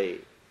 miles away,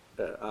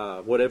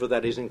 whatever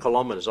that is in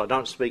kilometres. I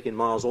don't speak in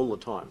miles all the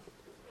time.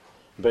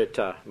 But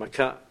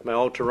my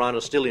old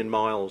Tirana's still in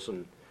miles,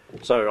 and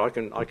so I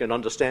can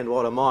understand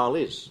what a mile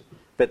is.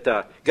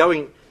 But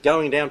going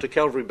down to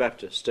Calvary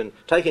Baptist and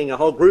taking a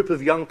whole group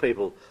of young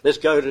people, let's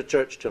go to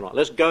church tonight,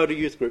 let's go to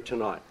youth group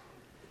tonight,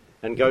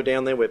 and go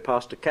down there where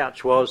Pastor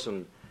Couch was,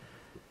 and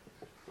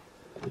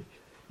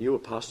you were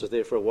pastor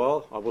there for a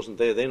while. I wasn't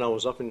there then, I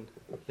was up in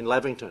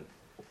Lavington.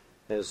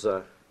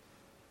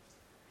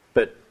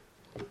 But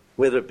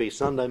whether it be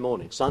Sunday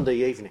morning, Sunday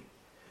evening,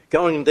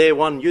 going there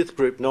one youth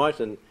group night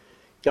and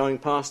going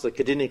past the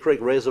Kadini Creek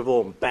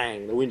Reservoir, and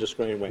bang, the window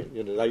screen went.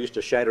 You know, they used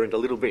to shatter into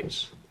little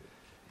bits.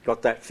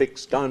 Got that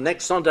fixed. Going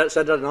next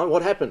Saturday night,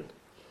 what happened?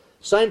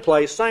 Same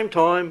place, same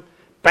time,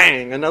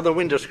 bang, another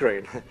window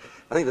screen.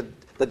 I think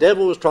the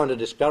devil was trying to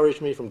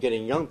discourage me from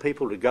getting young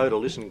people to go to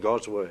listen to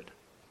God's word.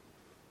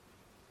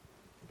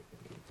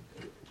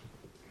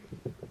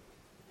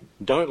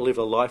 Don't live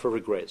a life of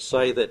regret.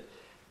 Say that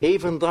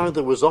even though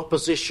there was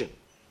opposition,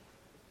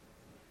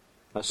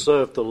 I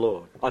served the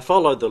Lord. I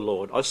followed the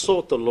Lord. I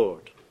sought the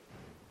Lord.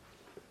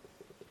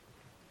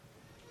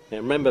 I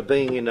remember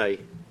being in a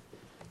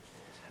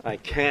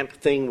camp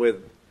thing where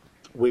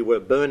we were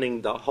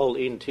burning the whole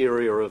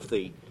interior of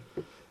a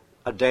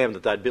dam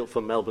that they'd built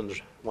for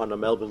one of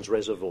Melbourne's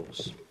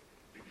reservoirs.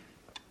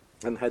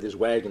 And they had this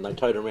wagon, they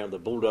towed around the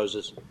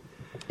bulldozers.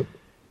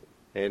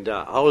 And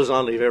I was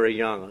only very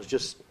young. I was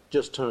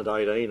just turned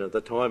 18 at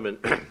the time, and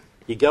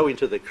you go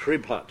into the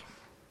crib hut.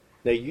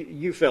 Now,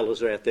 you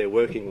fellas are out there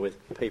working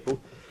with people.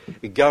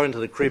 You go into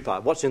the crib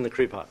hut. What's in the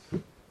crib hut?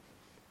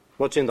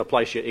 What's in the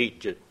place you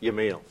eat your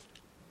meal?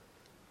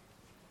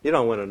 You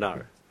don't want to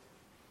know.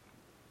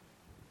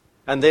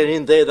 And then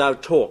in there they'll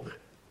talk.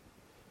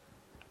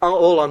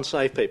 All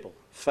unsaved people.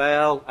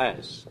 Foul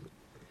as.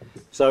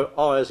 So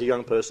I, as a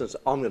young person,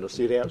 said, I'm going to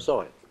sit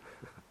outside.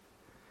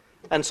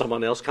 And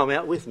someone else come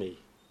out with me.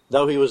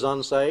 Though he was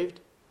unsaved,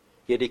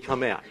 yet he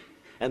come out.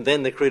 And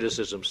then the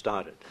criticism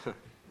started.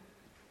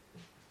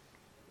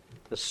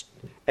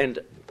 And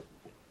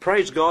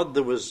praise God,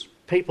 there was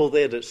people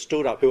there that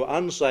stood up who were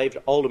unsaved,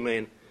 older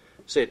men,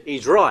 said,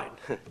 he's right,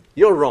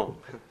 you're wrong.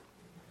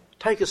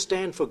 Take a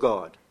stand for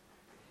God.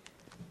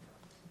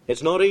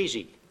 It's not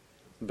easy,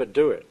 but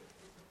do it.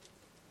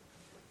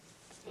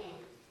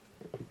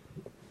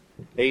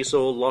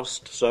 Esau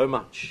lost so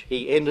much.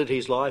 He ended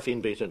his life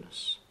in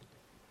bitterness.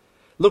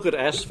 Look at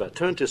Asaph.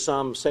 Turn to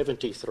Psalm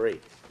 73.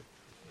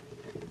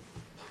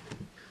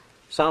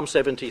 Psalm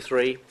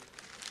 73.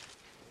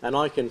 And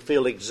I can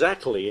feel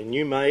exactly, and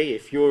you may,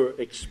 if you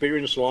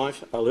experience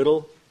life a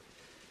little,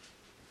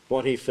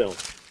 what he felt.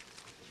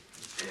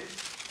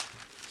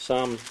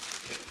 Psalm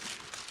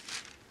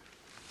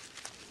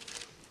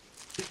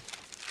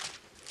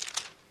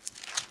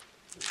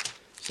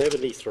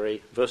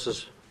 73,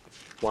 verses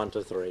 1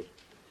 to 3.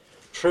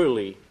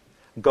 Truly,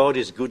 God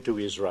is good to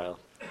Israel,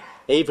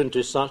 even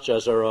to such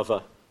as are of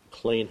a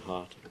clean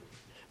heart.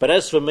 But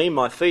as for me,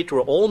 my feet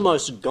were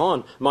almost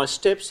gone. My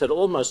steps had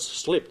almost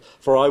slipped,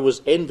 for I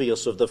was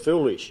envious of the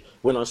foolish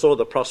when I saw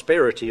the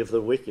prosperity of the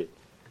wicked.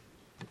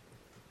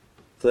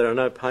 for there are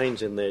no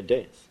pains in their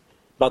death.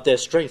 But their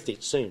strength,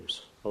 it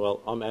seems,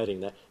 well, I'm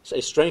adding that,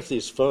 their strength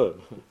is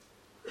firm.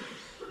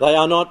 They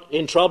are not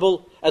in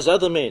trouble as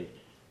other men,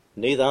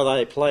 neither are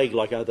they plagued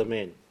like other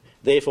men.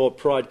 Therefore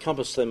pride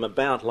compasseth them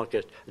about like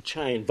a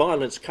chain.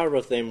 Violence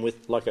covereth them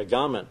with like a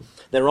garment.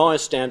 Their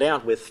eyes stand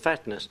out with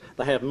fatness.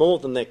 They have more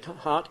than their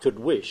heart could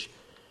wish.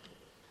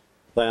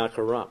 They are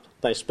corrupt.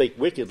 They speak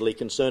wickedly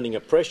concerning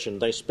oppression.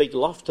 They speak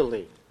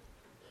loftily.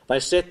 They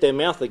set their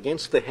mouth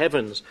against the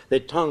heavens. Their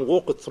tongue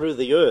walketh through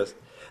the earth.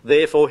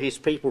 Therefore his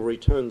people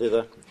return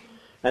thither,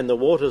 and the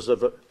waters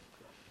of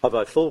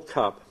a full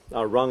cup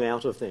are wrung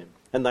out of them.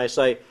 And they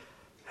say,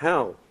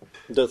 how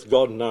doth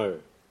God know?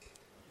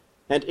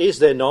 And is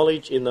there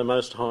knowledge in the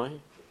Most High?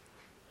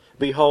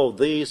 Behold,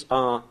 these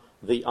are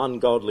the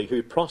ungodly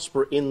who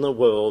prosper in the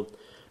world.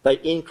 They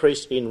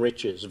increase in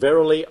riches.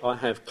 Verily, I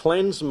have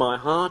cleansed my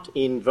heart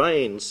in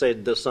vain,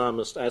 said the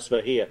psalmist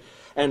Asaph,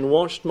 and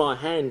washed my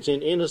hands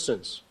in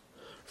innocence.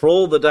 For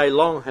all the day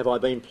long have I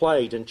been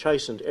plagued and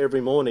chastened every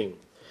morning.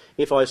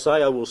 If I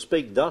say I will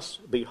speak thus,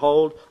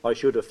 behold, I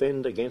should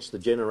offend against the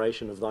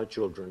generation of thy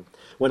children.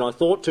 When I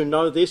thought to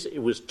know this, it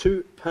was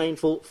too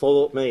painful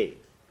for me.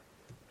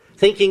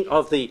 Thinking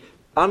of the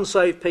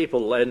unsaved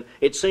people, and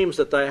it seems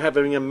that they are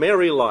having a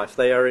merry life,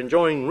 they are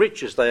enjoying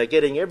riches, they are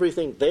getting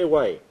everything their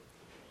way.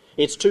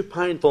 It's too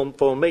painful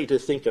for me to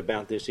think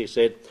about this, he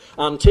said,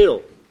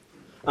 until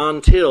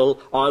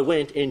I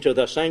went into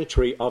the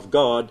sanctuary of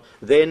God,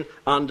 then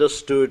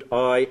understood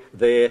I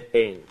their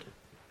end.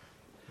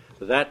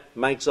 That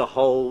makes a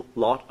whole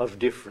lot of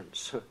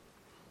difference.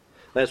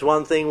 That's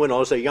one thing when I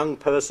was a young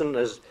person,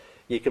 as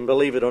you can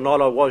believe it or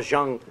not, I was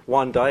young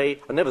one day.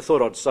 I never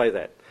thought I'd say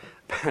that.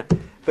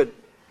 But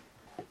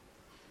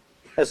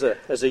as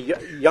a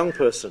young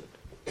person,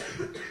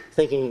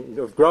 thinking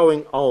of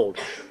growing old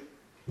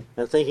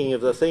and thinking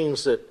of the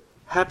things that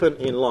happen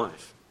in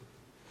life.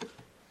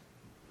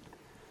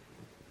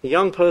 A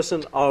young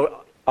person,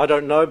 I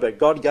don't know, but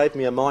God gave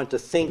me a mind to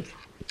think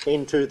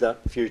into the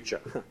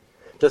future,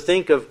 to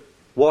think of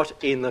what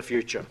in the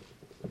future.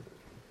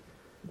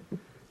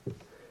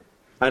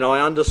 And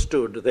I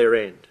understood their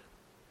end.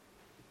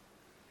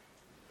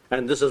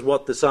 And this is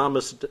what the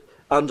psalmist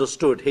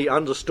understood. He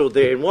understood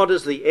there. And what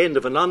is the end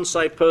of an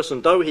unsaved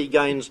person? Though he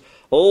gains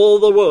all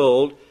the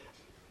world,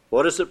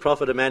 what does it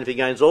profit a man if he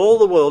gains all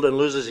the world and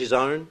loses his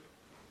own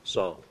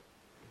soul?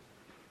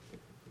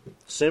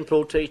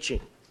 Simple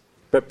teaching,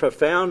 but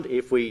profound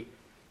if we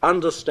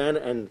understand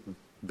and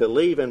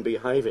believe and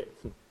behave it.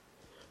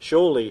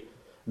 Surely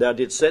thou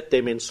didst set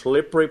them in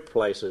slippery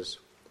places.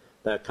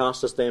 Thou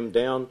castest them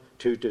down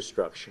to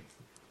destruction.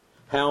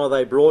 How are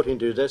they brought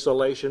into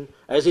desolation?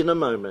 As in a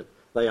moment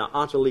they are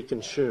utterly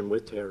consumed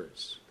with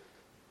terrors.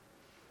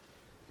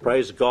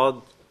 Praise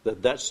God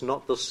that that's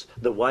not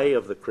the way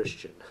of the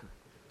Christian,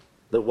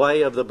 the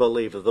way of the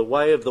believer, the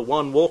way of the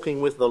one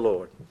walking with the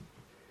Lord.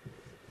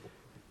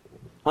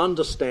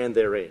 Understand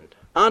their end.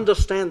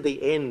 Understand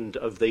the end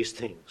of these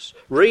things.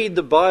 Read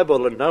the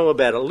Bible and know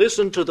about it.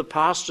 Listen to the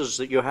pastors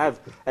that you have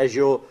as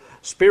your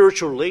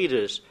spiritual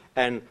leaders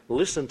and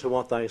listen to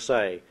what they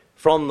say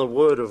from the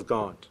Word of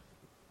God.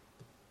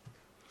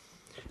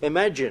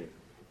 Imagine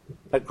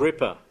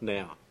Agrippa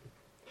now,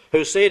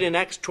 who said in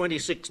Acts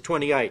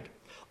 26:28,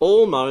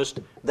 almost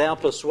thou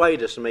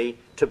persuadest me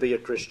to be a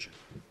Christian.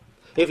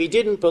 If he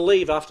didn't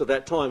believe after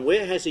that time,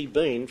 where has he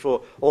been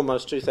for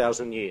almost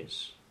 2,000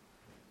 years?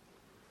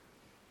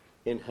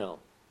 In hell.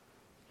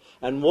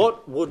 And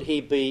what would he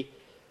be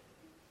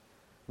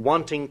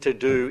wanting to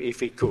do if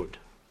he could?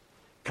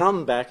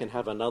 Come back and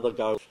have another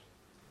go.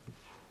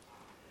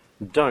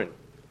 Don't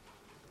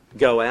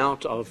go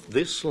out of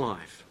this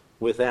life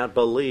without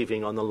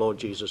believing on the Lord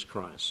Jesus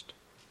Christ.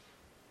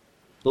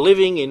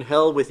 Living in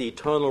hell with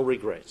eternal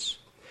regrets.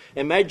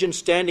 Imagine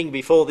standing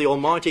before the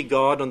Almighty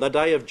God on the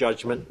day of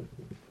judgment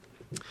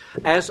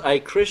as a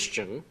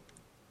Christian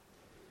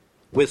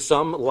with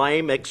some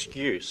lame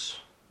excuse.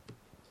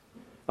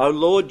 Oh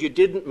Lord, you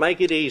didn't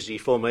make it easy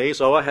for me,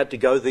 so I had to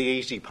go the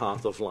easy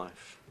path of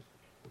life.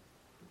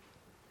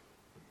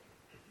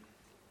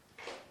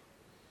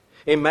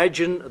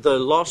 Imagine the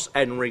loss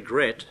and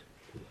regret,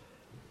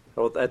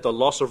 or at the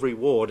loss of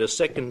reward, as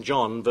 2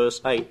 John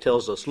verse 8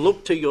 tells us,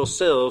 look to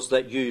yourselves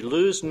that you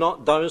lose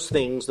not those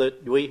things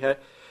that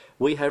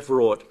we have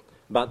wrought,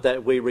 but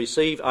that we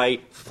receive a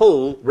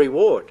full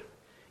reward.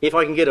 If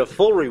I can get a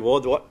full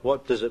reward,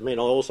 what does it mean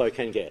I also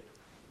can get?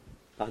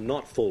 A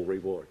not full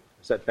reward.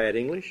 Is that bad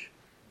English?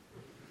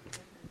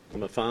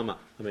 I'm a farmer.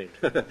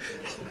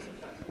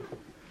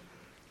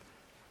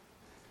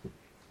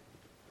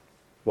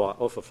 Why?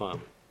 Off a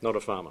farm. Not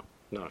a farmer.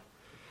 No.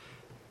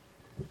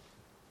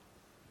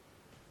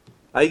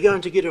 Are you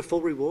going to get a full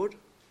reward?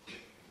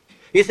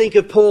 You think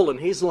of Paul and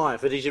his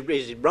life.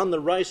 He's run the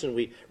race, and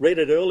we read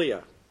it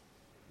earlier.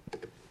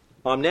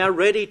 I'm now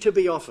ready to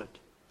be offered.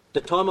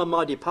 The time of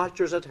my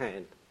departure is at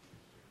hand.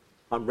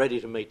 I'm ready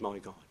to meet my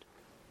God.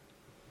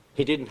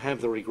 He didn't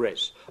have the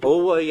regrets.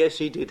 Oh, well, yes,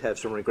 he did have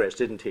some regrets,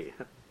 didn't he?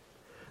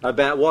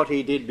 About what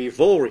he did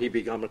before he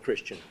became a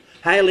Christian.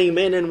 Hailing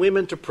men and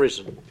women to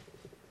prison.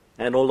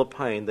 and all the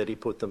pain that he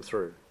put them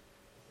through.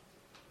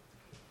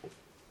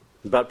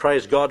 But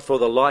praise God for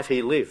the life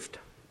he lived.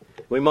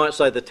 We might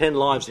say the 10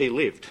 lives he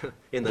lived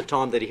in the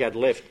time that he had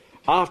left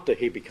after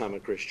he became a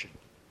Christian.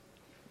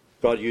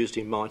 God used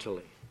him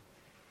mightily.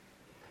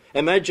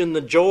 Imagine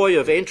the joy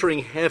of entering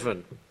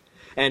heaven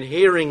and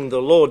hearing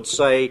the Lord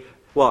say,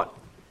 what?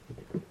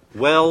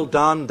 Well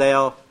done,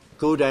 thou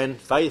good and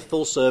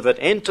faithful servant.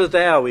 Enter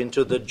thou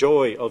into the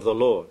joy of the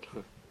Lord.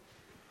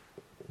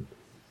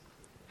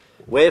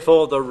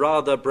 Wherefore the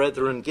rather,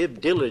 brethren, give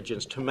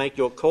diligence to make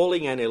your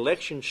calling and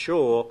election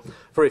sure,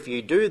 for if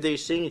ye do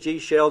these things ye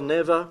shall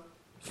never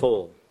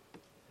fall.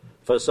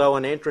 For so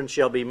an entrance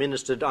shall be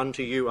ministered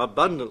unto you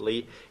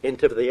abundantly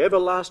into the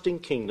everlasting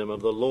kingdom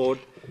of the Lord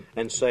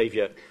and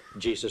Saviour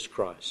Jesus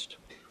Christ.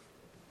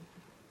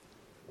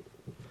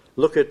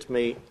 Look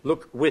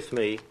with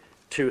me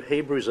to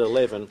Hebrews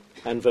 11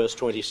 and verse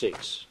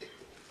 26.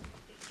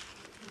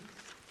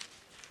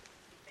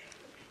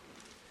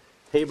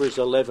 Hebrews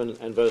 11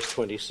 and verse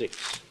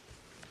 26.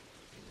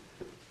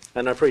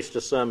 And I preached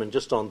a sermon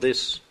just on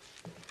this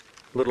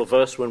little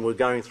verse when we're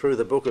going through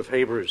the book of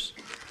Hebrews.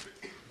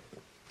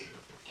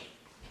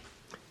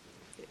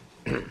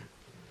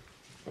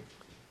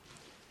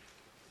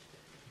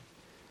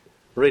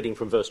 Reading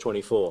from verse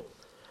 24.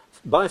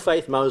 By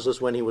faith Moses,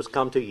 when he was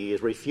come to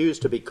years,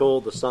 refused to be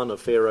called the son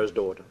of Pharaoh's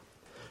daughter,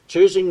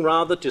 choosing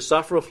rather to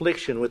suffer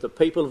affliction with the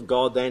people of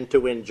God than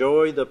to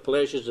enjoy the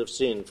pleasures of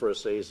sin for a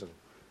season,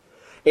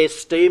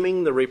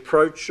 esteeming the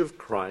reproach of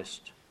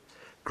Christ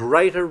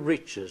greater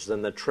riches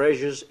than the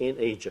treasures in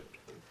Egypt,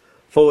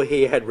 for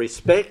he had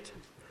respect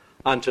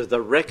unto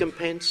the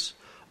recompense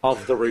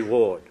of the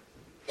reward.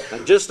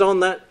 And just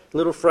on that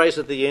little phrase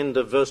at the end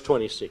of verse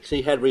 26,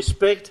 he had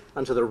respect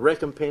unto the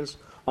recompense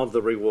of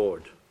the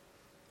reward.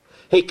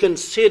 He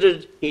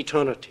considered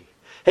eternity.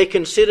 He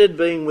considered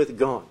being with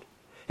God.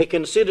 He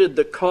considered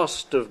the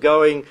cost of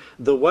going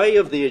the way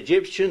of the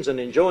Egyptians and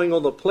enjoying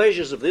all the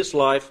pleasures of this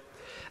life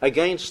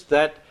against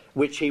that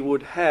which he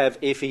would have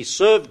if he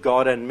served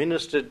God and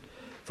ministered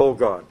for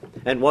God.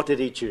 And what did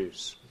he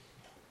choose?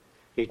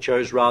 He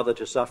chose rather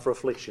to suffer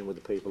affliction with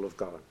the people of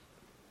God.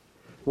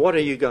 What are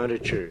you going to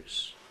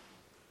choose?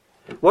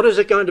 What is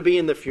it going to be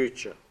in the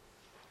future?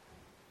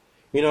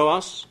 You know,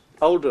 us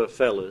older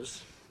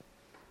fellas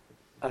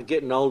are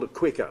getting older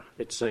quicker,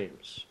 it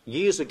seems.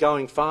 Years are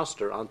going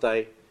faster, aren't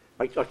they?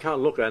 I can't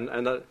look, and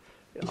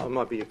I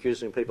might be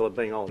accusing people of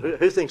being old.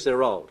 Who thinks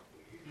they're old?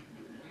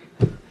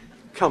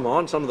 Come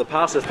on, some of the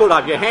pastors, put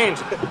up your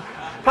hands.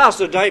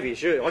 Pastor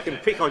Davies, I can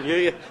pick on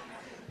you.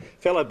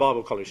 Fellow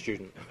Bible college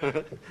student.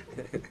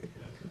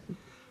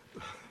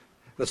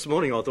 This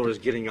morning I thought I was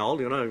getting old,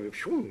 you know.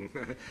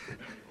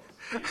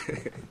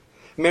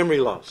 Memory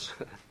loss.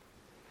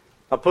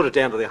 I put it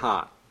down to the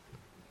heart.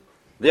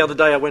 The other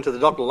day I went to the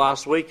doctor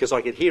last week because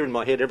I could hear in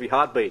my head every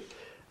heartbeat.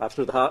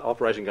 After the heart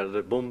operation, go to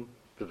the boom,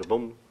 to the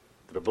boom,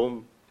 to the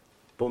boom,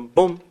 boom,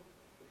 boom,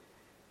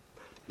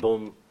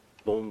 boom,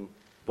 boom,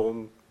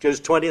 boom. Goes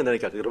 20 and then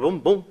it goes to the boom,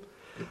 boom.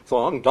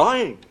 So I'm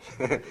dying.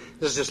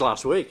 This is just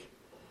last week.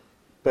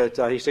 But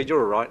he said,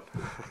 you're all right.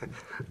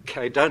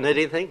 Okay, don't need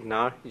anything?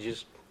 No, you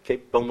just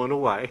keep booming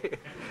away.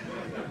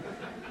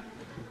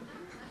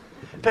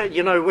 But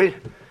you know,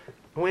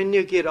 when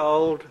you get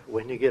old,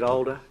 when you get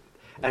older,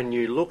 and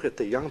you look at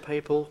the young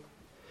people,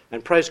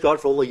 and praise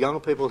God for all the young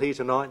people here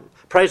tonight.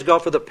 Praise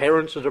God for the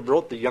parents that have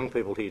brought the young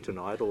people here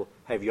tonight, or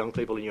have young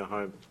people in your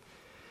home.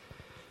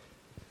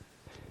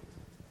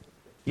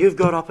 You've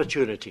got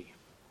opportunity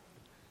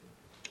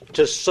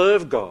to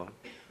serve God,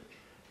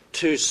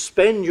 to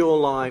spend your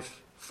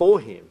life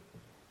for Him,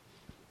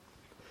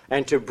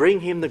 and to bring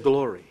Him the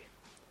glory.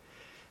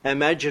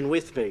 Imagine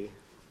with me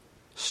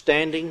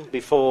standing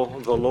before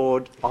the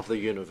Lord of the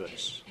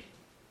universe.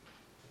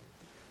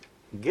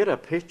 Get a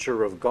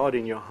picture of God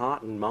in your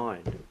heart and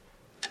mind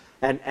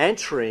and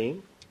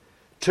answering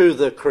to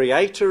the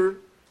Creator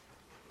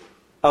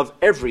of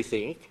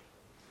everything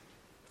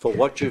for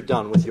what you've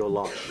done with your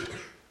life.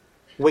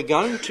 We're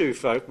going to,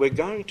 folk, we're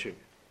going to.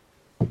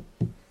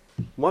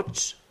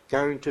 What's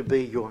going to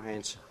be your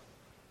answer?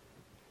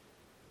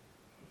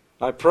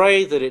 I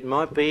pray that it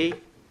might be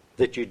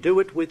that you do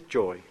it with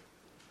joy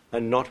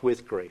and not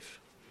with grief.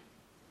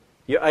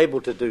 You're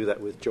able to do that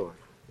with joy.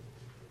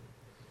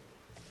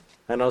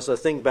 And as I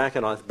think back,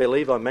 and I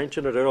believe I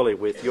mentioned it earlier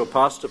with your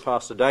pastor,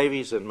 Pastor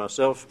Davies, and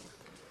myself,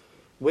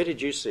 where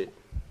did you sit?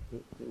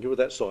 You were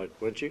that side,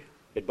 weren't you?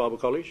 At Bible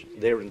College?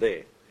 There and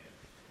there.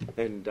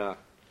 And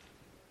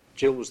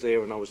Jill was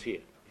there and I was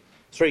here.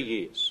 3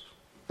 years.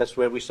 That's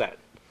where we sat.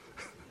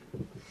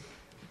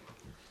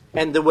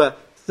 And there were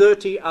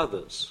 30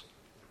 others.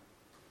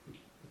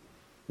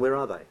 Where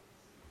are they?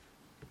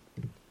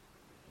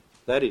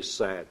 That is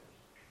sad.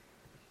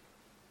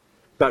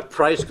 But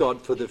praise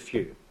God for the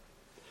few.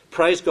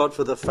 Praise God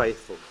for the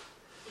faithful.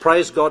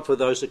 Praise God for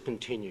those that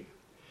continue.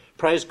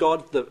 Praise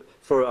God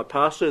for a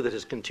pastor that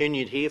has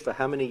continued here for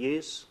how many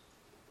years?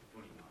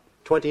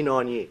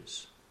 29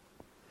 years.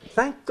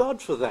 Thank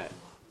God for that.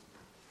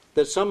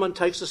 That someone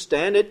takes a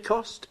stand. It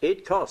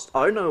costs.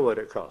 I know what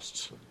it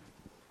costs.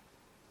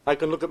 I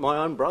can look at my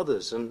own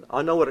brothers and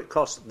I know what it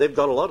costs. They've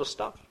got a lot of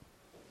stuff.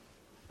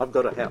 I've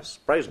got a house.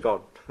 Praise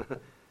God.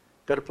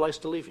 Got a place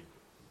to live in.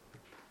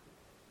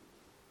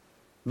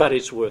 But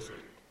it's worth it.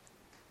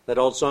 That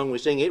old song we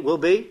sing, it will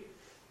be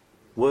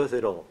worth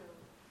it all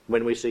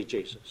when we see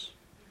Jesus.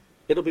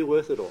 It'll be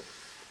worth it all.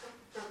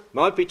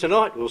 Might be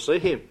tonight we'll see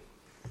him.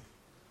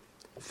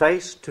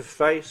 Face to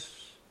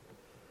face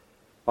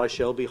I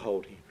shall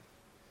behold him.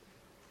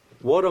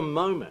 What a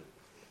moment.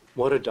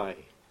 What a day.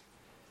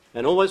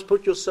 And always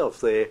put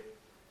yourself there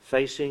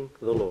facing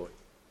the Lord,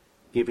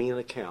 giving an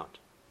account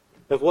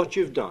of what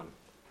you've done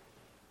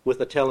with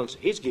the talents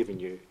he's given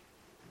you.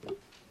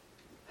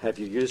 Have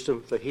you used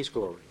them for his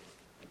glory?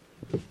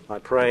 I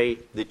pray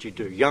that you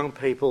do. Young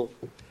people,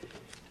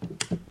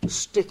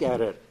 stick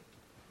at it.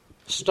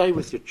 Stay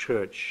with your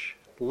church.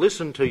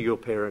 Listen to your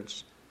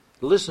parents.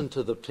 Listen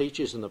to the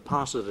teachers and the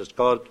pastors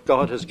that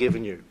God has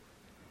given you,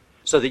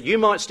 so that you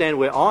might stand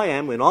where I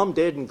am when I'm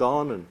dead and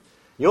gone and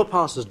your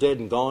pastor's dead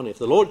and gone, if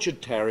the Lord should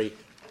tarry,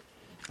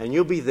 and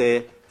you'll be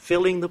there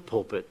filling the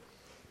pulpit,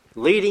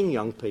 leading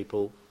young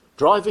people,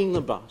 driving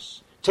the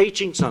bus,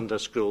 teaching Sunday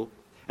school,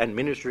 and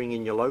ministering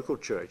in your local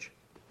church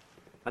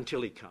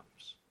until he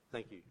comes.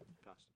 Thank you.